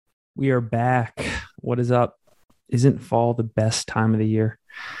We are back. What is up? Isn't fall the best time of the year?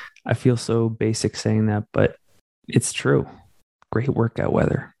 I feel so basic saying that, but it's true. Great workout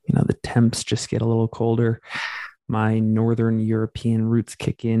weather. The temps just get a little colder. My Northern European roots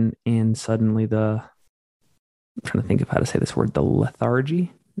kick in, and suddenly I'm trying to think of how to say this word, the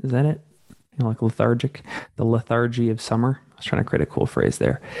lethargy. Is that it? Like lethargic. The lethargy of summer. I was trying to create a cool phrase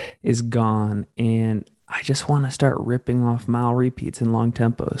there, is gone. And I just want to start ripping off mile repeats and long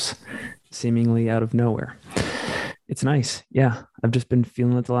tempos, seemingly out of nowhere. It's nice. Yeah, I've just been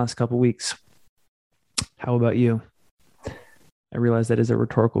feeling it the last couple of weeks. How about you? I realize that is a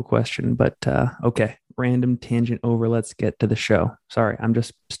rhetorical question, but okay. Random tangent over. Let's get to the show. Sorry, I'm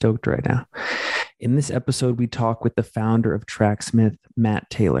just stoked right now. In this episode, we talk with the founder of Tracksmith, Matt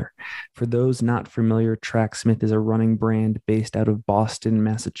Taylor. For those not familiar, Tracksmith is a running brand based out of Boston,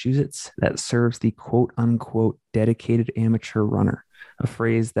 Massachusetts that serves the quote unquote dedicated amateur runner, a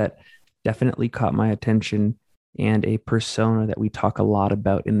phrase that definitely caught my attention and a persona that we talk a lot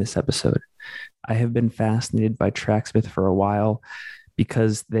about in this episode. I have been fascinated by Tracksmith for a while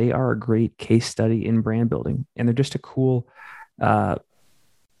because they are a great case study in brand building, and they're just a cool outpost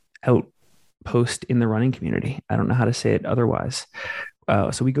in the running community. I don't know how to say it otherwise.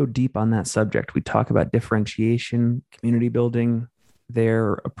 So we go deep on that subject. We talk about differentiation, community building,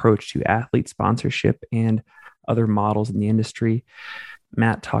 their approach to athlete sponsorship, and other models in the industry.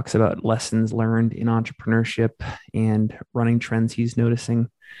 Matt talks about lessons learned in entrepreneurship and running trends he's noticing.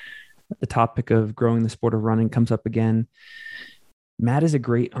 The topic of growing the sport of running comes up again. Matt is a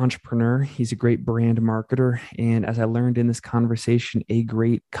great entrepreneur. He's a great brand marketer. And as I learned in this conversation, a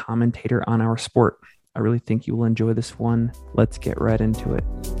great commentator on our sport. I really think you will enjoy this one. Let's get right into it.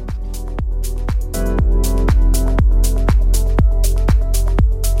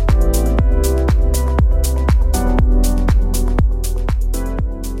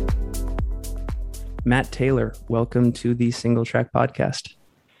 Matt Taylor, welcome to the Single Track Podcast.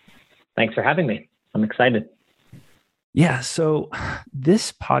 Thanks for having me. I'm excited. Yeah, so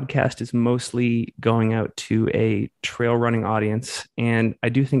this podcast is mostly going out to a trail running audience. And I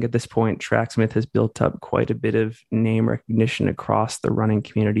do think at this point, Tracksmith has built up quite a bit of name recognition across the running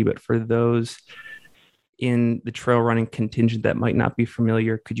community. But for those in the trail running contingent that might not be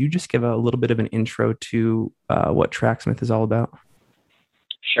familiar, could you just give a little bit of an intro to what Tracksmith is all about?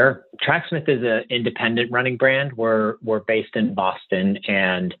 Sure. Tracksmith is an independent running brand. We're based in Boston,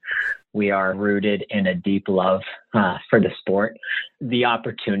 and we are rooted in a deep love for the sport. The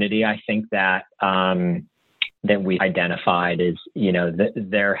opportunity, I think that we identified is,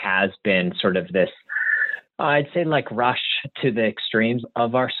 there has been sort of this, I'd say, like rush to the extremes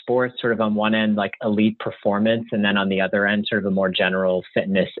of our sport, sort of on one end, like elite performance, and then on the other end, sort of a more general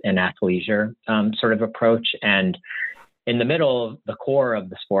fitness and athleisure sort of approach. And in the middle, the core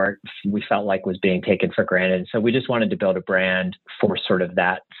of the sport, we felt like was being taken for granted. So we just wanted to build a brand for sort of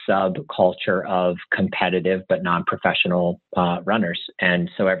that subculture of competitive but non-professional runners.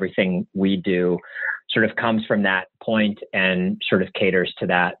 And so everything we do sort of comes from that point and sort of caters to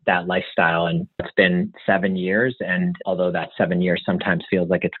that lifestyle. And it's been 7 years. And although that 7 years sometimes feels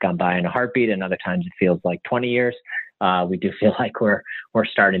like it's gone by in a heartbeat, and other times it feels like 20 years, we do feel like we're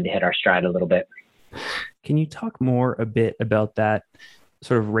starting to hit our stride a little bit. Can you talk more a bit about that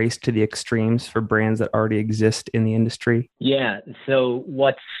sort of race to the extremes for brands that already exist in the industry? Yeah. So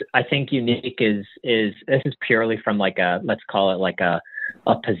what's I think unique is this is purely from like let's call it like a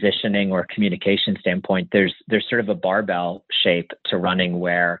positioning or communication standpoint. There's sort of a barbell shape to running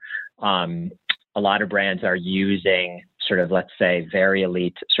where a lot of brands are using sort of, let's say, very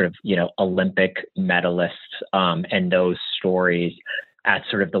elite sort of, Olympic medalists and those stories at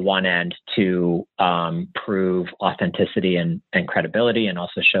sort of the one end to prove authenticity and credibility and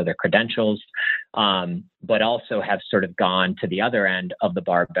also show their credentials, but also have sort of gone to the other end of the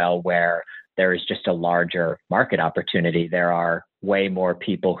barbell where there is just a larger market opportunity. There are way more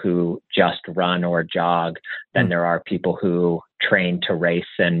people who just run or jog than there are people who train to race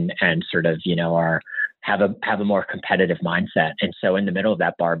and sort of, have a more competitive mindset. And so in the middle of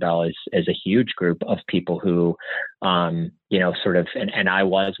that barbell is a huge group of people who, sort of, and I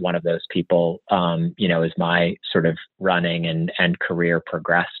was one of those people, as my sort of running and career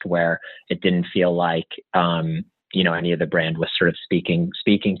progressed, where it didn't feel like, any of the brand was sort of speaking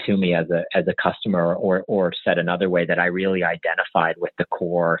to me as a customer, or said another way, that I really identified with the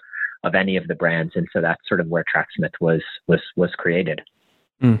core of any of the brands. And so that's sort of where Tracksmith was created.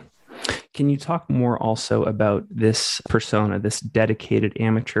 Can you talk more also about this persona, this dedicated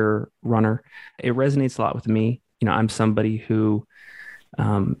amateur runner? It resonates a lot with me. I'm somebody who,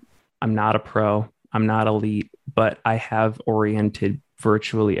 I'm not a pro, I'm not elite, but I have oriented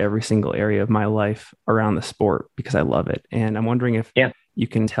virtually every single area of my life around the sport because I love it. And I'm wondering if you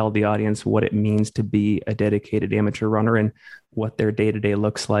can tell the audience what it means to be a dedicated amateur runner and what their day-to-day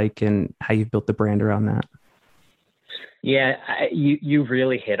looks like and how you've built the brand around that. Yeah, you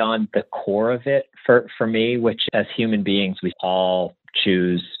really hit on the core of it for me, which as human beings, we all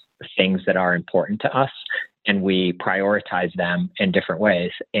choose things that are important to us and we prioritize them in different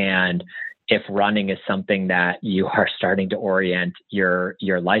ways. And if running is something that you are starting to orient your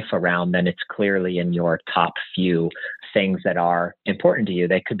life around, then it's clearly in your top few things that are important to you.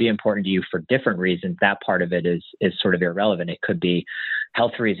 They could be important to you for different reasons. That part of it is sort of irrelevant. It could be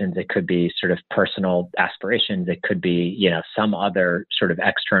health reasons. It could be sort of personal aspirations. It could be, some other sort of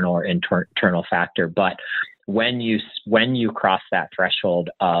external or internal factor. But when you cross that threshold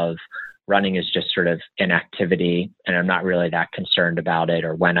of running is just sort of an activity and I'm not really that concerned about it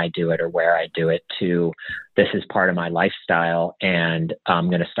or when I do it or where I do it, to this is part of my lifestyle and I'm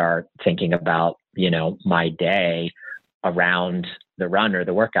going to start thinking about, my day around the run or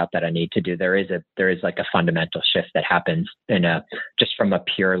the workout that I need to do. There is like a fundamental shift that happens just from a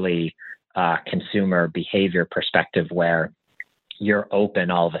purely consumer behavior perspective where you're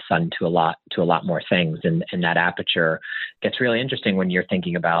open all of a sudden to a lot more things. And that aperture gets really interesting when you're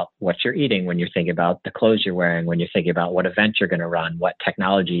thinking about what you're eating, when you're thinking about the clothes you're wearing, when you're thinking about what event you're going to run, what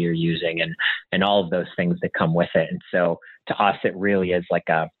technology you're using, and all of those things that come with it. And so to us, it really is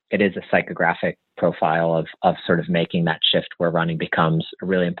it is a psychographic profile of sort of making that shift where running becomes a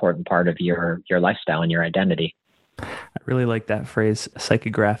really important part of your lifestyle and your identity. I really like that phrase,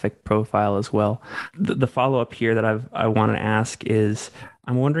 psychographic profile, as well. The follow-up here that I want to ask is,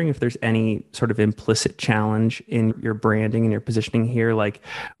 I'm wondering if there's any sort of implicit challenge in your branding and your positioning here. Like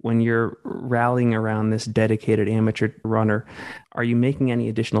when you're rallying around this dedicated amateur runner, are you making any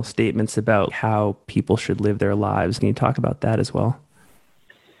additional statements about how people should live their lives? Can you talk about that as well?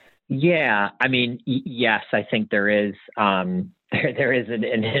 Yeah, I mean, yes, I think there is there is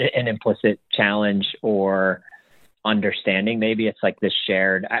an implicit challenge or understanding. Maybe it's like this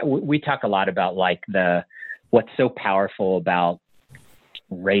shared, we talk a lot about like what's so powerful about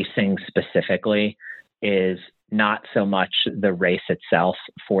racing specifically is not so much the race itself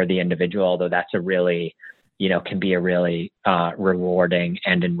for the individual, although that's a really, can be a really rewarding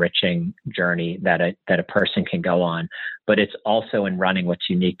and enriching journey that a person can go on. But it's also in running, what's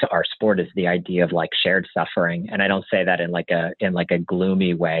unique to our sport is the idea of like shared suffering. And I don't say that in like a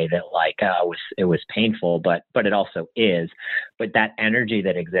gloomy way that like it was painful, but it also is. But that energy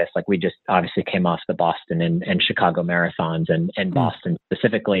that exists, like we just obviously came off the Boston and Chicago marathons, and Boston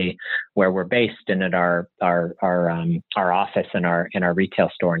specifically, where we're based and at our office and our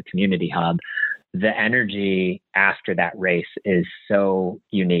retail store and community hub. The energy after that race is so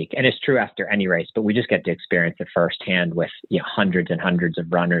unique, and it's true after any race, but we just get to experience it firsthand with hundreds and hundreds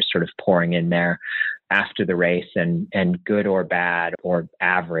of runners sort of pouring in there after the race, and good or bad or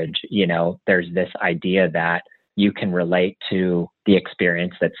average, there's this idea that you can relate to the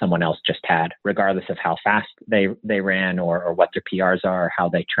experience that someone else just had, regardless of how fast they ran or what their PRs are, or how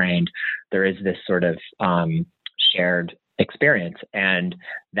they trained. There is this sort of shared experience, and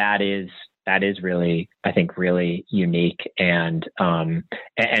that is really, I think, really unique, and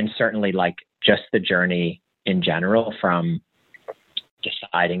certainly like just the journey in general from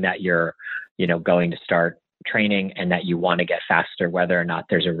deciding that you're, going to start training and that you want to get faster, whether or not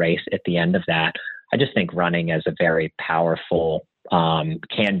there's a race at the end of that. I just think running as a very powerful,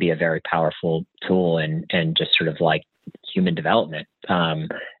 can be a very powerful tool and just sort of like human development.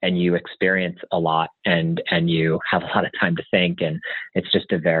 And you experience a lot and you have a lot of time to think, and it's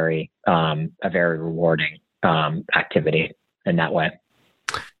just a very rewarding activity in that way.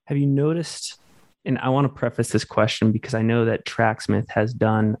 Have you noticed, and I want to preface this question because I know that Tracksmith has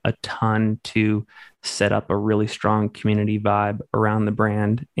done a ton to set up a really strong community vibe around the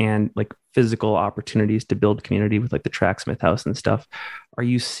brand and like physical opportunities to build community with like the Tracksmith House and stuff. Are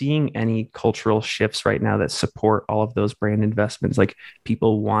you seeing any cultural shifts right now that support all of those brand investments, like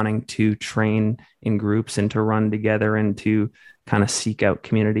people wanting to train in groups and to run together and to kind of seek out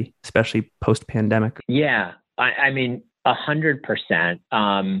community, especially post-pandemic? Yeah, I mean,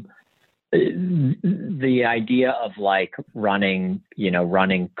 100%. The idea of like running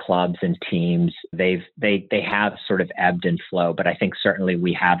clubs and teams, they have sort of ebbed and flow, but I think certainly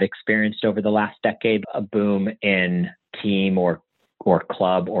we have experienced over the last decade a boom in team or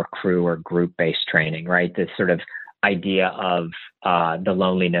club or crew or group-based training, right? This sort of idea of the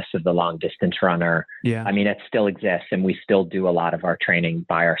loneliness of the long distance runner. Yeah. I mean, it still exists, and we still do a lot of our training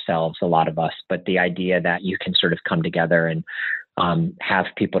by ourselves, a lot of us, but the idea that you can sort of come together and have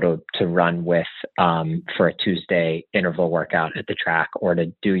people to run with for a Tuesday interval workout at the track, or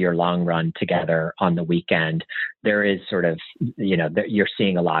to do your long run together on the weekend. There is sort of, you're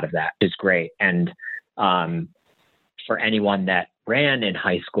seeing a lot of that, which is great. And for anyone that ran in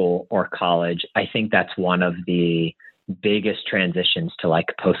high school or college, I think that's one of the biggest transitions to like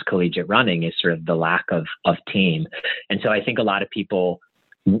post-collegiate running is sort of the lack of team. And so I think a lot of people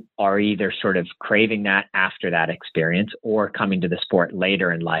are either sort of craving that after that experience, or coming to the sport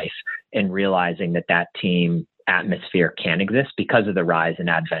later in life and realizing that team atmosphere can exist because of the rise and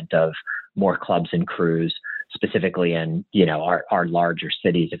advent of more clubs and crews, specifically in, our larger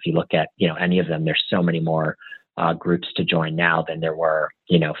cities. If you look at, any of them, there's so many more groups to join now than there were,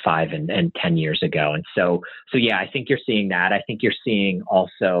 5 and 10 years ago. And so yeah, I think you're seeing that. I think you're seeing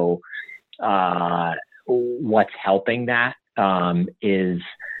also what's helping that is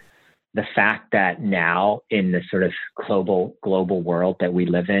the fact that now in the sort of global world that we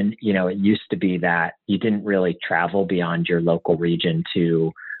live in, it used to be that you didn't really travel beyond your local region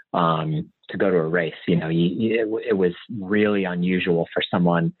to go to a race. It was really unusual for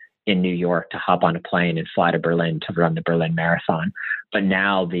someone in New York to hop on a plane and fly to Berlin to run the Berlin Marathon. But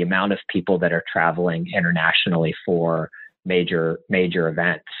now the amount of people that are traveling internationally for major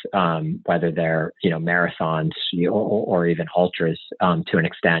events, whether they're, marathons or even ultras to an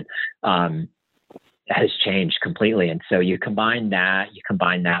extent, has changed completely. And so you combine that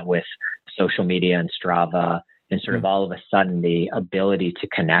with social media and Strava, and sort of all of a sudden the ability to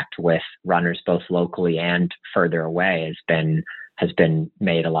connect with runners both locally and further away has been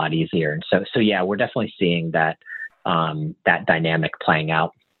made a lot easier. And so yeah, we're definitely seeing that dynamic playing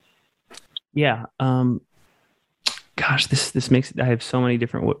out. Yeah. Gosh, this makes, I have so many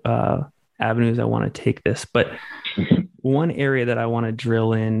different avenues I want to take this, but one area that I want to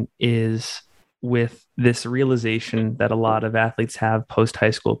drill in is with this realization that a lot of athletes have post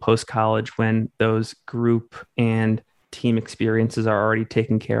high school, post college, when those group and team experiences are already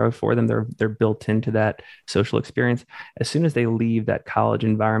taken care of for them. They're built into that social experience. As soon as they leave that college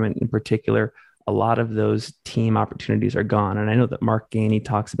environment in particular, a lot of those team opportunities are gone. And I know that Mark Gainey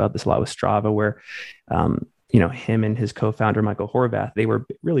talks about this a lot with Strava, where him and his co-founder, Michael Horvath, they were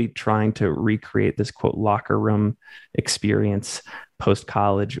really trying to recreate this quote locker room experience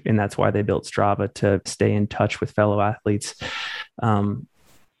post-college. And that's why they built Strava, to stay in touch with fellow athletes.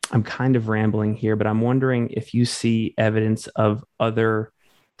 I'm kind of rambling here, but I'm wondering if you see evidence of other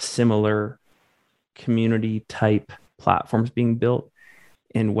similar community type platforms being built,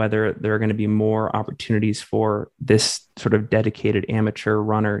 and whether there are going to be more opportunities for this sort of dedicated amateur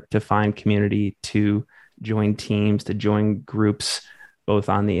runner to find community, to join teams, to join groups, both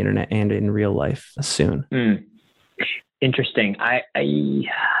on the internet and in real life soon. Interesting.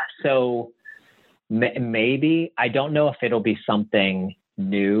 So maybe, I don't know if it'll be something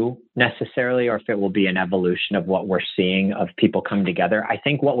new necessarily, or if it will be an evolution of what we're seeing of people come together. I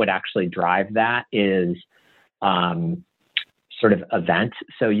think what would actually drive that is sort of events.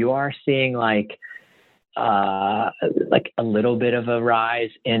 So you are seeing like a little bit of a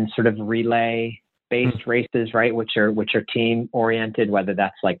rise in sort of relay based races, right? Which are team oriented, whether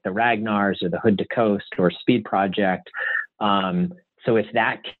that's like the Ragnars or the Hood to Coast or Speed Project. So if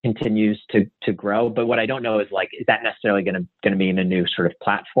that continues to grow, but what I don't know is like, is that necessarily going to mean a new sort of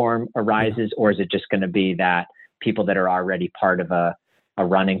platform arises, or is it just going to be that people that are already part of a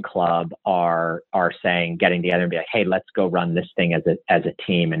running club are getting together and be like, hey, let's go run this thing as a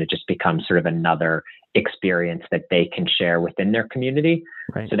team, and it just becomes sort of another experience that they can share within their community.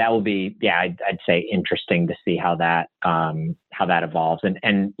 Right. So that will be, I'd say interesting to see how that evolves,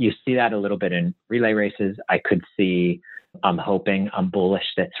 and you see that a little bit in relay races. I could see. I'm bullish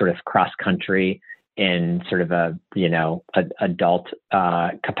that sort of cross country in sort of a adult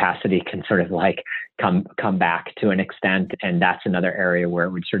capacity can sort of like come back to an extent, and that's another area where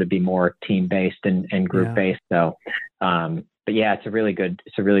it would sort of be more team based and group based. So, but yeah, it's a really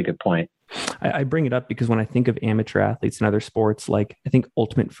good point. I bring it up because when I think of amateur athletes in other sports, like I think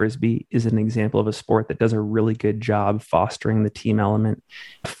ultimate frisbee is an example of a sport that does a really good job fostering the team element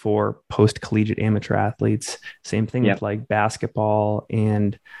for post-collegiate amateur athletes. Same thing with like basketball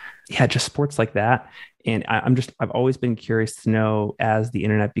and just sports like that. And I've always been curious to know, as the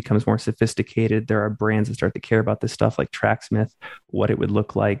internet becomes more sophisticated, there are brands that start to care about this stuff like Tracksmith, what it would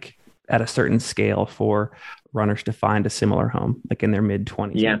look like at a certain scale for runners to find a similar home, like in their mid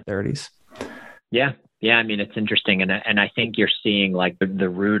 20s and 30s. Yeah. I mean, it's interesting. And I think you're seeing like the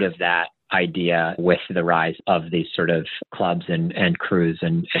root of that idea with the rise of these sort of clubs and crews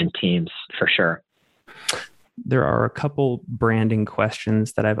and teams for sure. there are a couple branding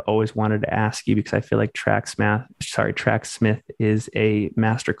questions that I've always wanted to ask you because I feel like Tracksmith is a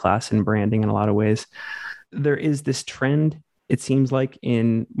masterclass in branding in a lot of ways. There is this trend, it seems like,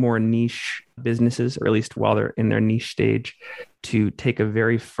 in more niche businesses, or at least while they're in their niche stage, to take a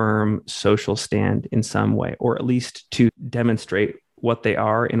very firm social stand in some way, or at least to demonstrate what they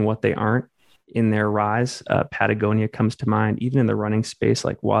are and what they aren't in their rise. Patagonia comes to mind. Even in the running space,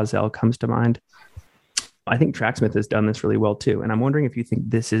 like Oiselle comes to mind. I think Tracksmith has done this really well too. And I'm wondering if you think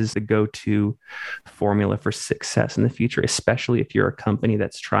this is the go-to formula for success in the future, especially if you're a company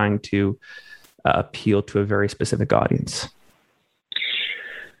that's trying to appeal to a very specific audience.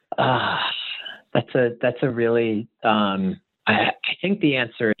 That's a really, I think the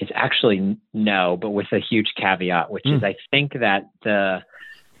answer is actually no, but with a huge caveat, which is I think that the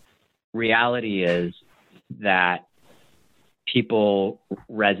reality is that people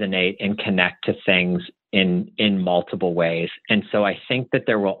resonate and connect to things in multiple ways. And so I think that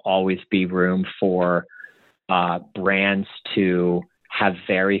there will always be room for brands to have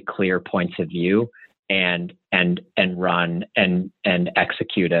very clear points of view and run and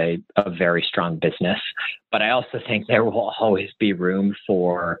execute a very strong business. But I also think there will always be room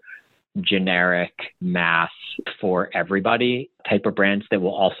for generic mass for everybody type of brands that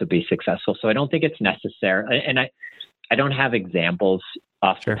will also be successful. So I don't think it's necessary. And I don't have examples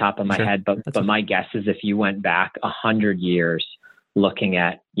off the top of my head, but my guess is if you went back 100 years looking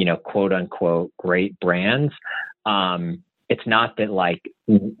at, quote unquote, great brands, it's not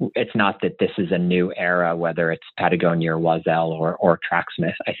that this is a new era, whether it's Patagonia or Oiselle or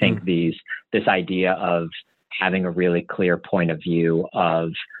Tracksmith. I think this idea of having a really clear point of view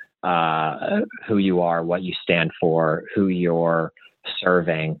of who you are, what you stand for, who you're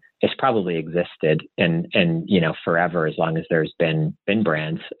serving, it's probably existed in forever, as long as there's been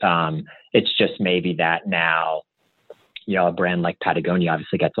brands. It's just maybe that now, a brand like Patagonia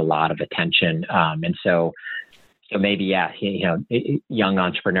obviously gets a lot of attention. And so maybe, young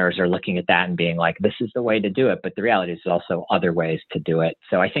entrepreneurs are looking at that and being like, this is the way to do it. But the reality is also other ways to do it.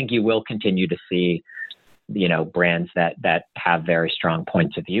 So I think you will continue to see, brands that have very strong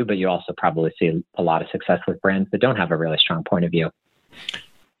points of view, but you also probably see a lot of success with brands that don't have a really strong point of view.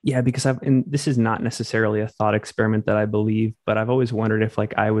 Yeah, because and this is not necessarily a thought experiment that I believe, but I've always wondered if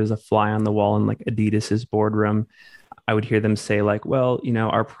I was a fly on the wall in Adidas's boardroom, I would hear them say well,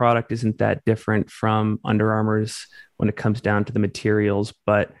 our product isn't that different from Under Armour's when it comes down to the materials,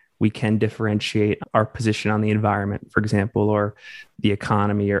 but we can differentiate our position on the environment, for example, or the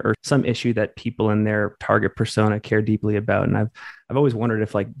economy, or some issue that people in their target persona care deeply about. And I've always wondered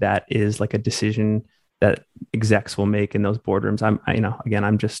if that is a decision that execs will make in those boardrooms.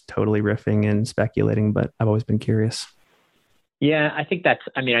 I'm just totally riffing and speculating, but I've always been curious. Yeah, I think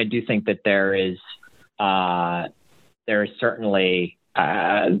I do think that there is certainly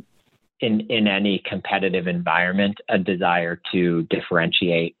in any competitive environment a desire to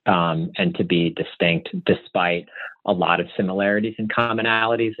differentiate and to be distinct, despite a lot of similarities and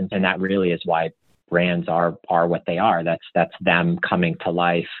commonalities, and that really is why brands are what they are. That's them coming to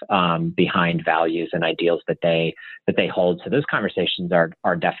life behind values and ideals that they hold. So those conversations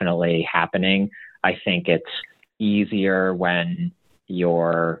are definitely happening. I think it's easier when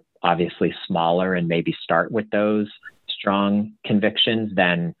you're obviously smaller and maybe start with those strong convictions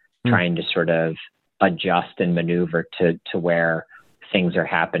than trying to sort of adjust and maneuver to where things are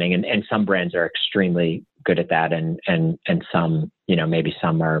happening. And some brands are extremely good at that, and some, maybe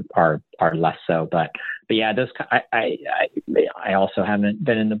some are less so. But yeah, those I also haven't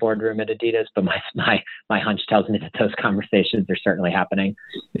been in the boardroom at Adidas, but my hunch tells me that those conversations are certainly happening.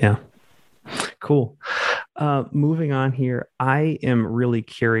 Yeah. Cool. Moving on here, I am really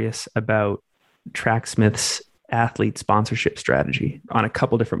curious about Tracksmith's athlete sponsorship strategy on a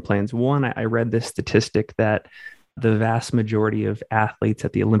couple different planes. One, I read this statistic that the vast majority of athletes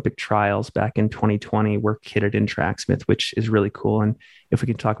at the Olympic trials back in 2020 were kitted in Tracksmith, which is really cool. And if we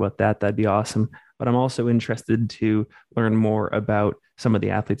can talk about that, that'd be awesome. But I'm also interested to learn more about some of the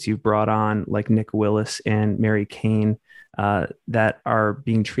athletes you've brought on, like Nick Willis and Mary Kane, that are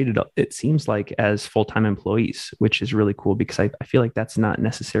being treated, it seems like, as full-time employees, which is really cool because I feel like that's not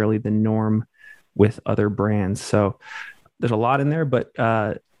necessarily the norm with other brands. So there's a lot in there, but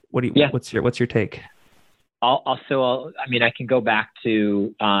what's your take? I can go back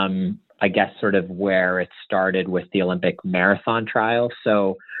to, I guess, sort of where it started with the Olympic marathon trial.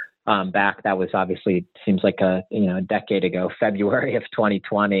 So back, that was obviously, seems like a decade ago, February of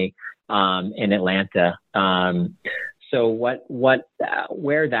 2020 in Atlanta. So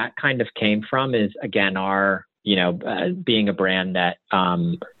where that kind of came from is, again, our, being a brand that,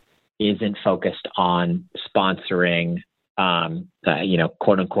 isn't focused on sponsoring,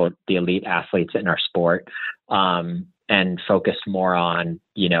 quote unquote, the elite athletes in our sport, and focused more on,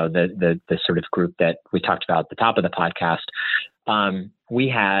 the sort of group that we talked about at the top of the podcast. We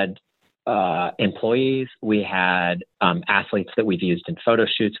had employees, we had athletes that we've used in photo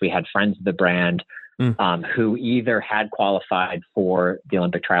shoots, we had friends of the brand who either had qualified for the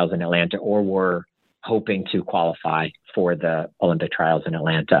Olympic trials in Atlanta or were hoping to qualify for the Olympic trials in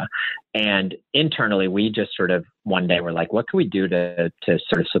Atlanta. And internally, we just sort of one day were like, what can we do to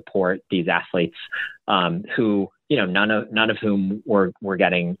sort of support these athletes who, none of whom were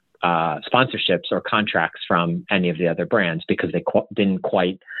getting sponsorships or contracts from any of the other brands, because they didn't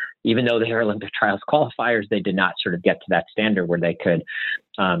quite, even though they were Olympic trials qualifiers, they did not sort of get to that standard where they could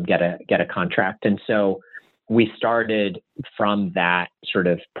get a contract. And so we started from that sort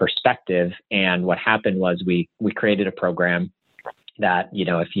of perspective. And what happened was we created a program that,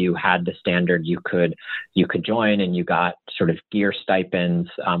 if you had the standard, you could join, and you got sort of gear stipends.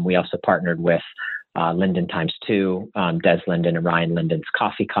 We also partnered with Linden Times 2, Des Linden and Ryan Linden's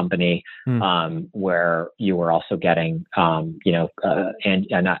coffee company, where you were also getting,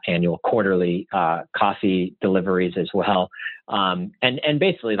 not annual, quarterly coffee deliveries as well. And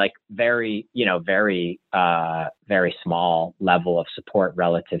basically like very small level of support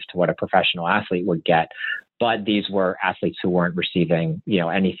relative to what a professional athlete would get. But these were athletes who weren't receiving,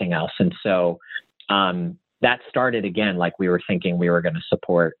 anything else. And so, that started again, like we were thinking we were going to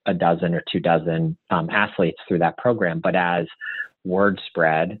support a dozen or 24 athletes through that program. But as word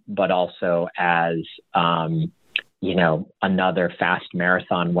spread, but also as, another fast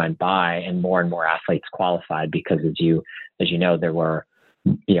marathon went by and more athletes qualified, because as you know, there were,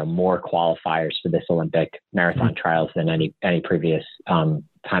 more qualifiers for this Olympic marathon trials than any previous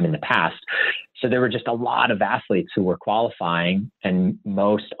time in the past. So there were just a lot of athletes who were qualifying, and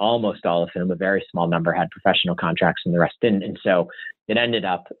almost all of them, a very small number, had professional contracts and the rest didn't. And so it ended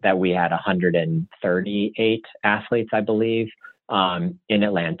up that we had 138 athletes, I believe, in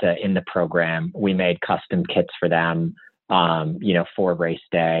Atlanta in the program. We made custom kits for them, for race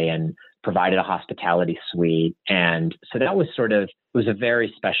day, and provided a hospitality suite. And so that was it was a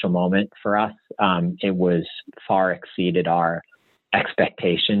very special moment for us. It was far exceeded our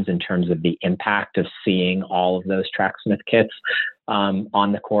expectations in terms of the impact of seeing all of those Tracksmith kits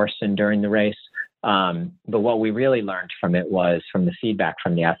on the course and during the race. But what we really learned from it was, from the feedback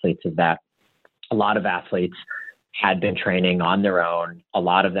from the athletes, is that a lot of athletes had been training on their own. A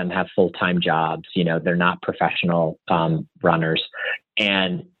lot of them have full-time jobs. They're not professional runners.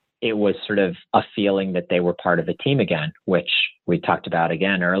 And it was sort of a feeling that they were part of a team again, which we talked about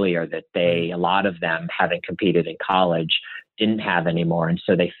again earlier, that a lot of them, having competed in college, didn't have anymore. And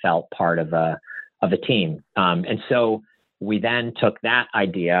so they felt part of a team. And so we then took that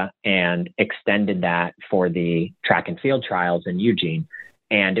idea and extended that for the track and field trials in Eugene.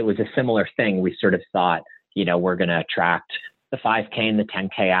 And it was a similar thing. We sort of thought, we're going to attract the 5K and the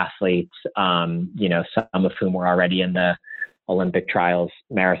 10K athletes, some of whom were already in the Olympic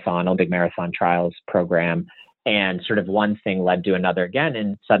marathon trials program. And sort of one thing led to another again.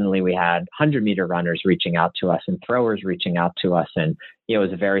 And suddenly we had 100-meter runners reaching out to us and throwers reaching out to us. And it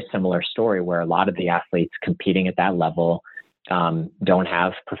was a very similar story, where a lot of the athletes competing at that level don't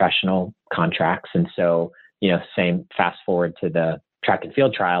have professional contracts. And so, fast forward to the track and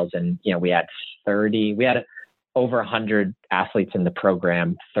field trials, and, we had over 100 athletes in the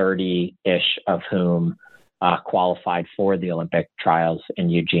program, 30-ish of whom qualified for the Olympic trials in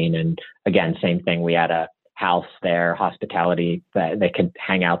Eugene. And again, same thing. We had a house there, hospitality, that they could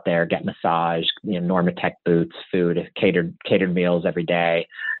hang out there, get massage, Normatec boots, food, catered meals every day,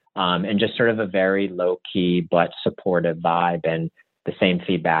 and just sort of a very low key but supportive vibe. And the same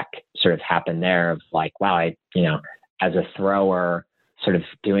feedback sort of happened there of like, wow, as a thrower, sort of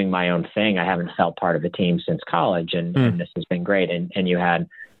doing my own thing, I haven't felt part of a team since college, and this has been great. And you had,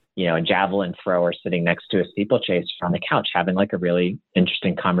 a javelin thrower sitting next to a steeplechaser on the couch having like a really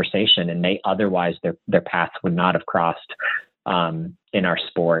interesting conversation, and they otherwise their paths would not have crossed in our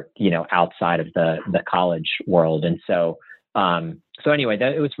sport, outside of the college world. And so anyway,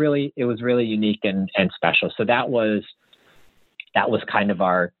 it was really unique and special. So that was kind of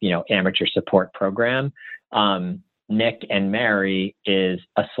our, amateur support program. Nick and Mary is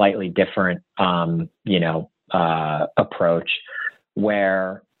a slightly different, approach,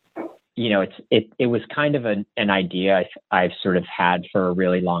 where, it was kind of an idea I've sort of had for a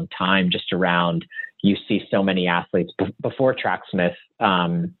really long time, just around, you see so many athletes before Tracksmith,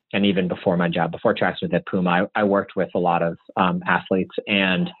 and even before my job, before Tracksmith at Puma, I worked with a lot of athletes,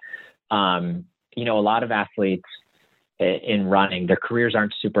 and, a lot of athletes, in running, their careers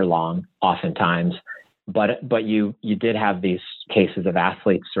aren't super long oftentimes, but you did have these cases of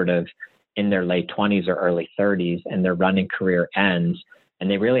athletes sort of in their late 20s or early 30s, and their running career ends,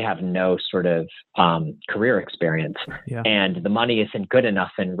 and they really have no sort of career experience. Yeah. And the money isn't good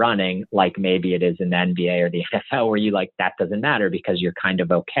enough in running like maybe it is in the NBA or the NFL, where you like, that doesn't matter because you're kind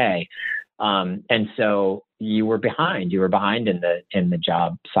of okay. And so you were behind in the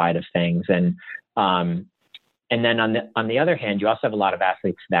job side of things. And then on the other hand, you also have a lot of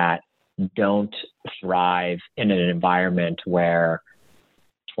athletes that don't thrive in an environment where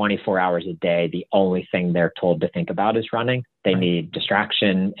 24 hours a day, the only thing they're told to think about is running. They need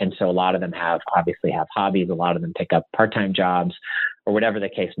distraction. And so a lot of them obviously have hobbies. A lot of them pick up part-time jobs or whatever the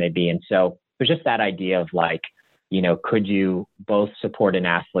case may be. And so there's just that idea of like, could you both support an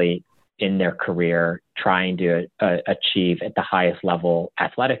athlete in their career trying to achieve at the highest level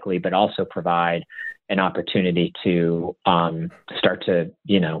athletically, but also provide an opportunity to start to,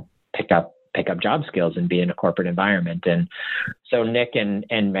 pick up job skills and be in a corporate environment. And so Nick and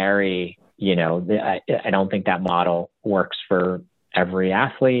Mary, I don't think that model works for every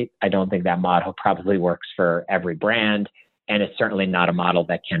athlete. I don't think that model probably works for every brand. And it's certainly not a model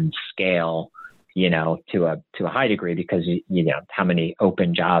that can scale, to a high degree, because how many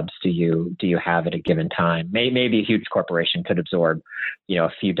open jobs do you have at a given time? Maybe a huge corporation could absorb, a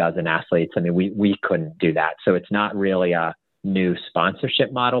few dozen athletes. I mean, we couldn't do that. So it's not really a new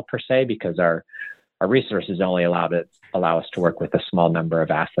sponsorship model per se, because our resources only allow us to work with a small number of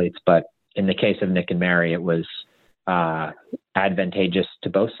athletes. But in the case of Nick and Mary, it was advantageous to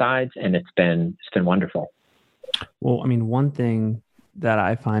both sides, and it's been wonderful. Well, I mean, one thing that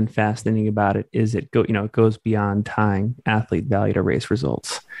I find fascinating about it is it goes beyond tying athlete value to race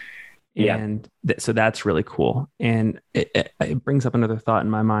results. Yeah. And so that's really cool. And it brings up another thought in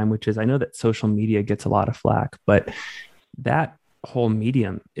my mind, which is, I know that social media gets a lot of flack, but that whole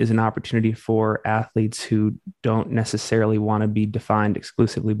medium is an opportunity for athletes who don't necessarily want to be defined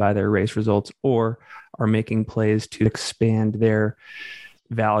exclusively by their race results, or are making plays to expand their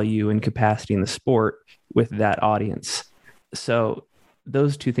value and capacity in the sport with that audience. So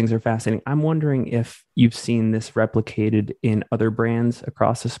those two things are fascinating. I'm wondering if you've seen this replicated in other brands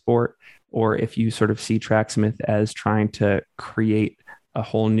across the sport, or if you sort of see Tracksmith as trying to create a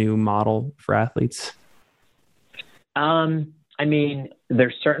whole new model for athletes. I mean,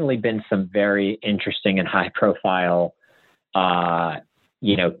 there's certainly been some very interesting and high profile,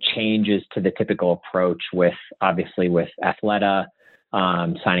 changes to the typical approach with Athleta,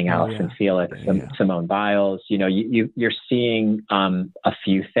 signing Allison Felix, Simone Biles. You're seeing a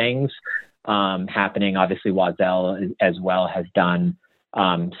few things happening. Obviously, Oiselle as well has done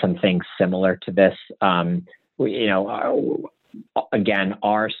some things similar to this. Again,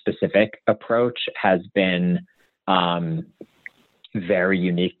 our specific approach has been very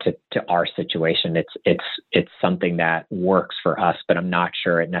unique to our situation. It's something that works for us, but I'm not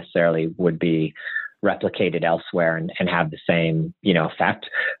sure it necessarily would be replicated elsewhere and have the same, effect.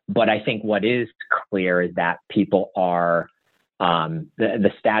 But I think what is clear is that people are,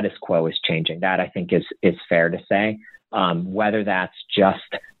 the status quo is changing. That I think is fair to say. Whether that's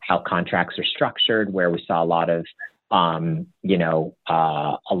just how contracts are structured, where we saw a lot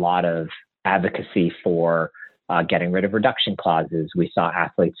of advocacy for getting rid of reduction clauses. We saw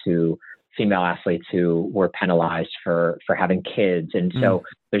female athletes who were penalized for having kids. And so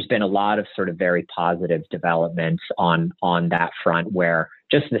there's been a lot of sort of very positive developments on that front, where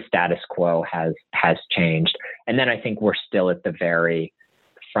just the status quo has changed. And then I think we're still at the very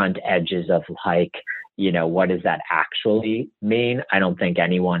front edges of what does that actually mean? I don't think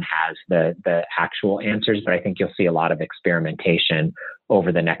anyone has the actual answers, but I think you'll see a lot of experimentation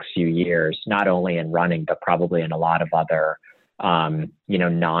over the next few years, not only in running, but probably in a lot of other,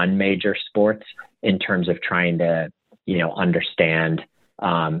 non-major sports, in terms of trying to, understand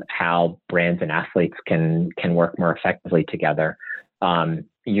how brands and athletes can work more effectively together.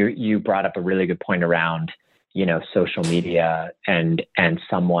 You brought up a really good point around, social media and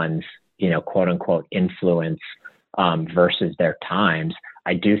someone's, quote unquote influence versus their times.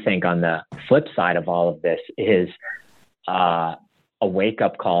 I do think on the flip side of all of this is a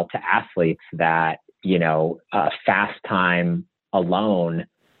wake-up call to athletes that, fast time alone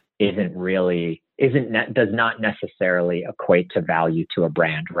does not necessarily equate to value to a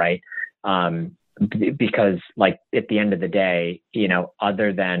brand, right? Because at the end of the day,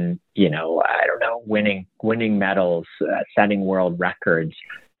 other than, I don't know, winning medals, setting world records,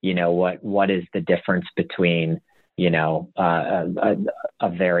 what is the difference between, a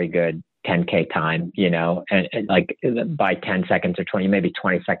very good 10K time, and by 10 seconds or 20, maybe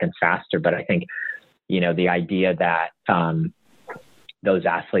 20 seconds faster. But I think, the idea that those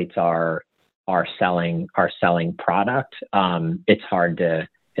athletes are selling product, it's hard to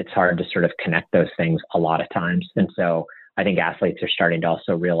sort of connect those things a lot of times. And so I think athletes are starting to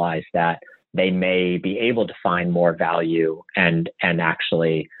also realize that they may be able to find more value and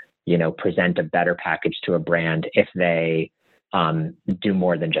actually, present a better package to a brand if they do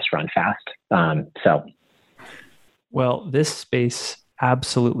more than just run fast. Well, this space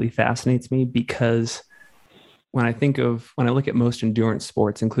absolutely fascinates me because when I look at most endurance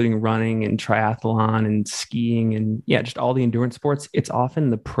sports, including running and triathlon and skiing and just all the endurance sports, it's often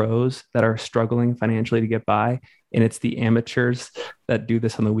the pros that are struggling financially to get by. And it's the amateurs that do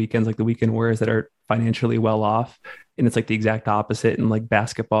this on the weekends, like the weekend warriors that are financially well off. And it's like the exact opposite in like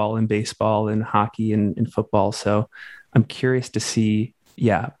basketball and baseball and hockey and football. So I'm curious to see,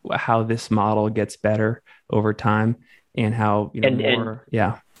 how this model gets better over time and how, more.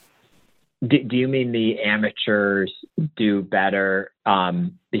 Do you mean the amateurs do better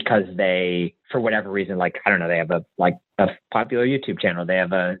because they, for whatever reason, like, I don't know, they have a popular YouTube channel, they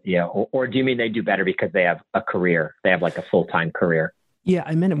have or do you mean they do better because they have a career, they have like a full-time career? Yeah,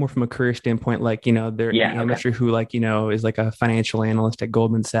 I meant it more from a career standpoint. Like, they're the amateur who is like a financial analyst at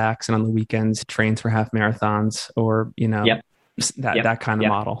Goldman Sachs and on the weekends trains for half marathons or, that kind of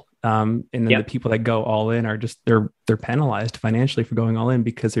model. And then the people that go all in are just, they're penalized financially for going all in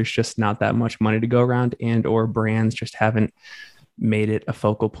because there's just not that much money to go around, and or brands just haven't made it a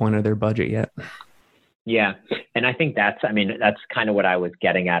focal point of their budget yet. Yeah. And I think that's kind of what I was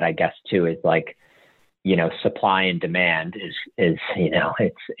getting at, I guess, too, is like, supply and demand is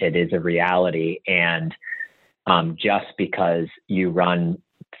it is a reality. And just because you run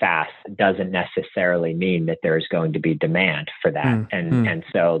fast doesn't necessarily mean that there's going to be demand for that. And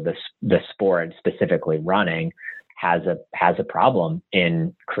so the sport, specifically running, has a problem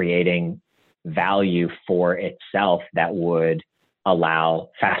in creating value for itself that would allow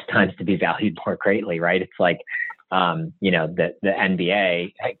fast times to be valued more greatly, right? It's like, the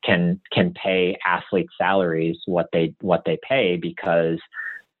NBA can pay athletes salaries what they pay because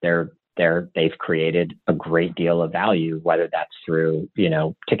they've created a great deal of value, whether that's through,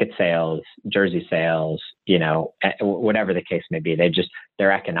 ticket sales, jersey sales, whatever the case may be.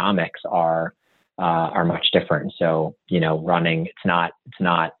 Their economics are much different. So, running, it's not,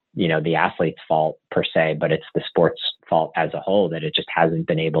 the athlete's fault per se, but it's the sport's fault as a whole that it just hasn't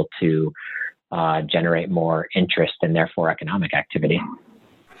been able to generate more interest and therefore economic activity.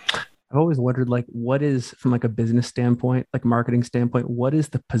 I've always wondered, like, what is, from like a business standpoint, like marketing standpoint, what is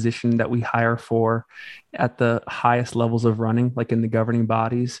the position that we hire for at the highest levels of running, like in the governing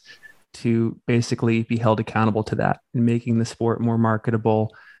bodies, to basically be held accountable to that and making the sport more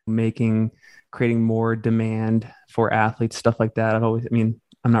marketable, creating more demand for athletes, stuff like that. I'm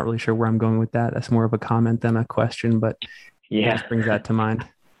not really sure where I'm going with that. That's more of a comment than a question, but it just brings that to mind.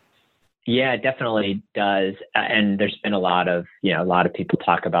 Yeah, it definitely does. And there's been a lot of people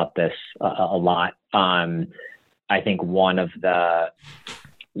talk about this a lot. I think one of the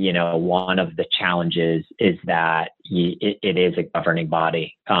challenges is that it is a governing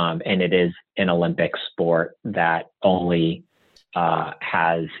body, and it is an Olympic sport that only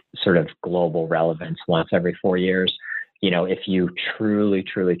has sort of global relevance once every 4 years. If you truly,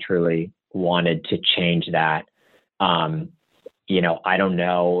 truly, truly wanted to change that, I don't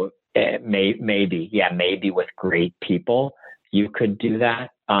know. Maybe with great people you could do that.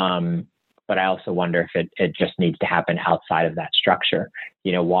 But I also wonder if it just needs to happen outside of that structure.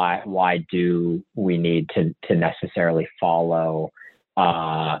 Why do we need to necessarily follow,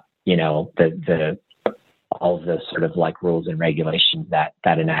 the all of those sort of like rules and regulations that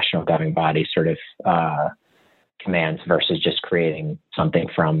a national governing body sort of commands versus just creating something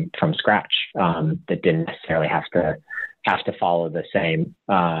from scratch that didn't necessarily have to follow the same,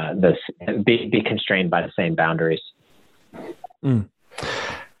 be constrained by the same boundaries.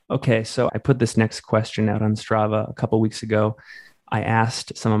 Okay, so I put this next question out on Strava a couple of weeks ago. I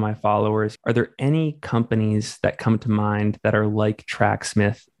asked some of my followers, are there any companies that come to mind that are like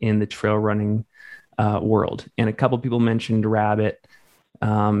Tracksmith in the trail running world? And a couple of people mentioned Rabbit.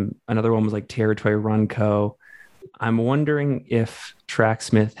 Another one was like Territory Run Co. I'm wondering if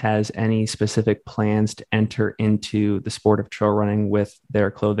Tracksmith has any specific plans to enter into the sport of trail running with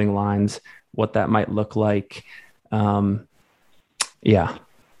their clothing lines, what that might look like. Yeah.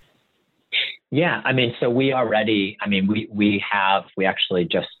 So we actually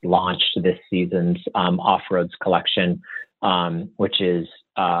just launched this season's Off-Roads collection, which is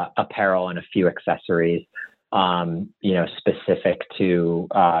apparel and a few accessories, specific to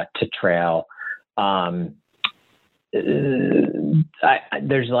trail.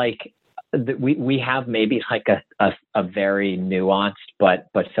 There's like we have maybe like a very nuanced but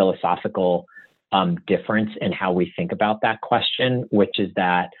philosophical difference in how we think about that question, which is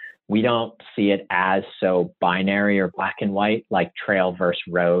that we don't see it as so binary or black and white, like trail versus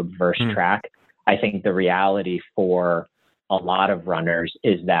road versus track. I think the reality for a lot of runners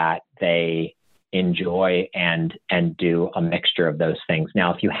is that they enjoy and do a mixture of those things.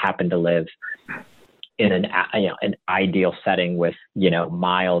 Now, if you happen to live in an ideal setting with,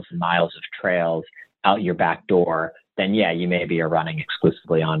 miles and miles of trails out your back door, then yeah, you maybe are running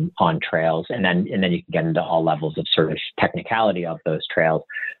exclusively on trails, and then you can get into all levels of sort of technicality of those trails.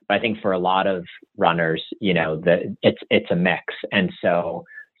 But I think for a lot of runners, it's a mix. And so,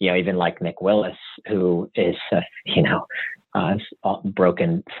 even like Nick Willis, who is,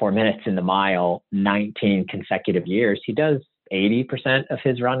 broken 4 minutes in the mile, 19 consecutive years, he does 80% of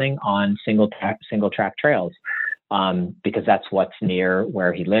his running on single track trails, because that's what's near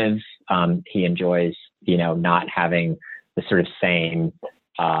where he lives. He enjoys, not having the sort of same,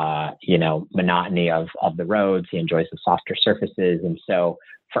 monotony of the roads. He enjoys the softer surfaces. And so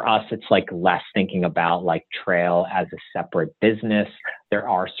for us, it's like less thinking about like trail as a separate business. There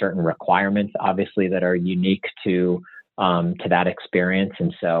are certain requirements, obviously, that are unique to that experience.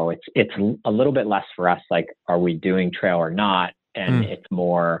 And so it's a little bit less for us, like, are we doing trail or not? And it's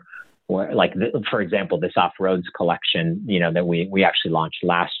more like, for example, this Off-Roads collection, that we actually launched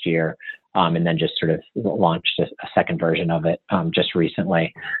last year, and then just sort of launched a second version of it just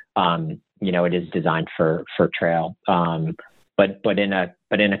recently. It is designed for trail, but in a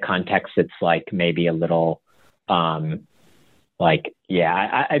context that's like maybe a little I'd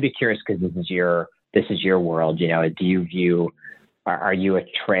be curious, because this is your world. Do you view, are you a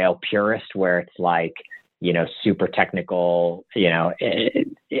trail purist where it's like, super technical,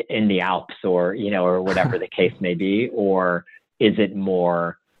 in the Alps or whatever the case may be? Or is it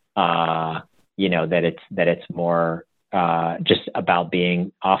more, that it's more just about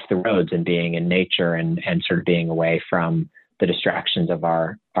being off the roads and being in nature and sort of being away from the distractions of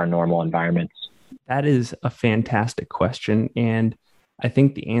our normal environments? That is a fantastic question. And I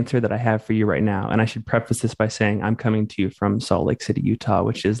think the answer that I have for you right now, and I should preface this by saying I'm coming to you from Salt Lake City, Utah,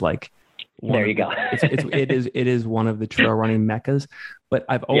 which is like, there you go. it is one of the trail running meccas. But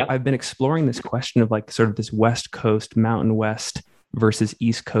I've been exploring this question of like sort of this West Coast, Mountain West versus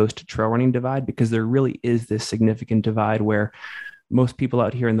East Coast trail running divide, because there really is this significant divide where most people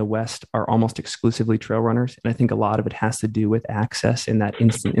out here in the West are almost exclusively trail runners. And I think a lot of it has to do with access and that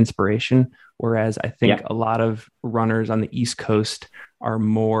instant inspiration. Whereas I think a lot of runners on the East Coast are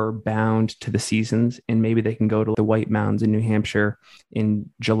more bound to the seasons, and maybe they can go to the White Mountains in New Hampshire in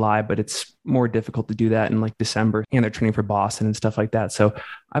July, but it's more difficult to do that in like December, and they're training for Boston and stuff like that. So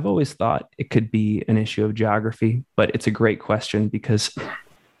I've always thought it could be an issue of geography, but it's a great question because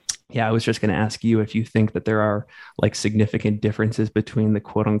I was just going to ask you if you think that there are like significant differences between the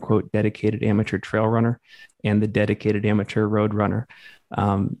quote unquote dedicated amateur trail runner and the dedicated amateur road runner.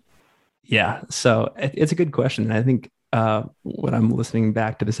 So it's a good question. And I think when I'm listening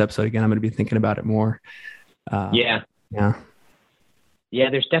back to this episode again, I'm going to be thinking about it more. Yeah,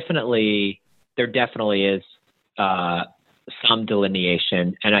 there definitely is some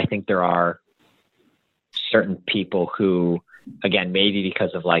delineation. And I think there are certain people who, again, maybe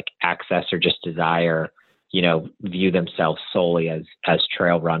because of like access or just desire, view themselves solely as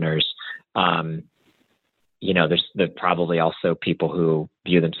trail runners. There's probably also people who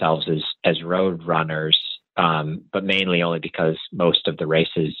view themselves as road runners, but mainly only because most of the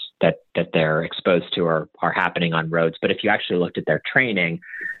races that they're exposed to are happening on roads. But if you actually looked at their training,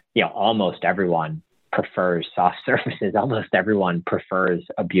 almost everyone prefers soft surfaces. Almost everyone prefers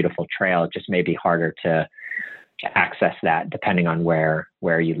a beautiful trail. It just may be harder to access that depending on where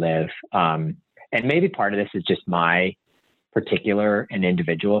you live. And maybe part of this is just my particular and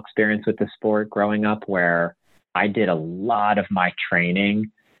individual experience with the sport growing up, where I did a lot of my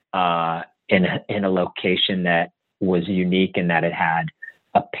training in a location that was unique in that it had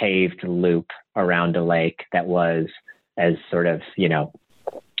a paved loop around a lake that was as sort of,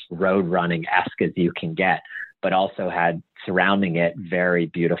 road running-esque as you can get, but also had surrounding it very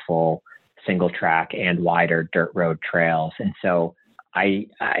beautiful single track and wider dirt road trails. And so I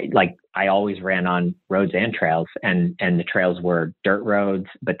always ran on roads and trails, and the trails were dirt roads,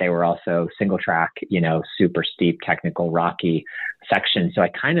 but they were also single track, super steep, technical, rocky sections. So I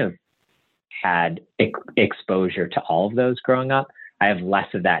kind of had exposure to all of those growing up. I have less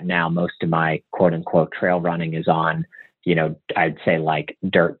of that now. Most of my quote unquote trail running is on, I'd say like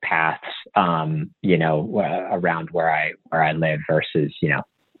dirt paths, around where I live versus,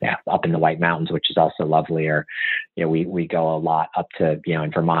 up in the White Mountains, which is also lovely. Or, we go a lot up to,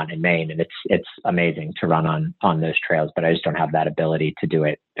 in Vermont and Maine, and it's amazing to run on those trails, but I just don't have that ability to do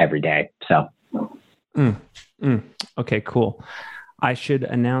it every day. So. Okay, cool. I should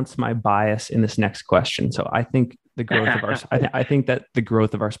announce my bias in this next question. So I think the growth of our, I think that the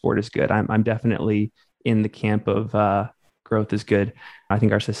growth of our sport is good. I'm definitely in the camp of growth is good. I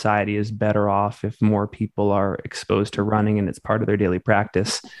think our society is better off if more people are exposed to running and it's part of their daily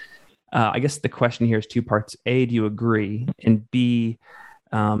practice. I guess the question here is two parts. A, do you agree? And B,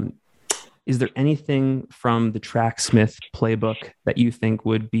 is there anything from the Tracksmith playbook that you think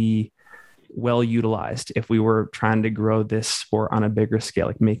would be well utilized if we were trying to grow this sport on a bigger scale,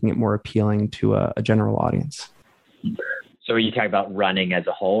 like making it more appealing to a general audience? So are you talking about running as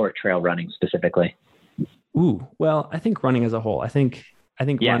a whole or trail running specifically? Ooh, well, I think running as a whole. I think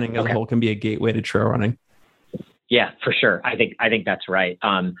running as a whole can be a gateway to trail running. Yeah, for sure. I think that's right.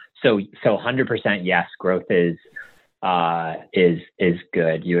 So 100% yes, growth is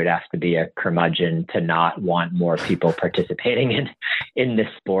good. You would have to be a curmudgeon to not want more people participating in this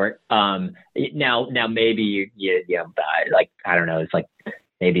sport. Now maybe you like, I don't know, it's like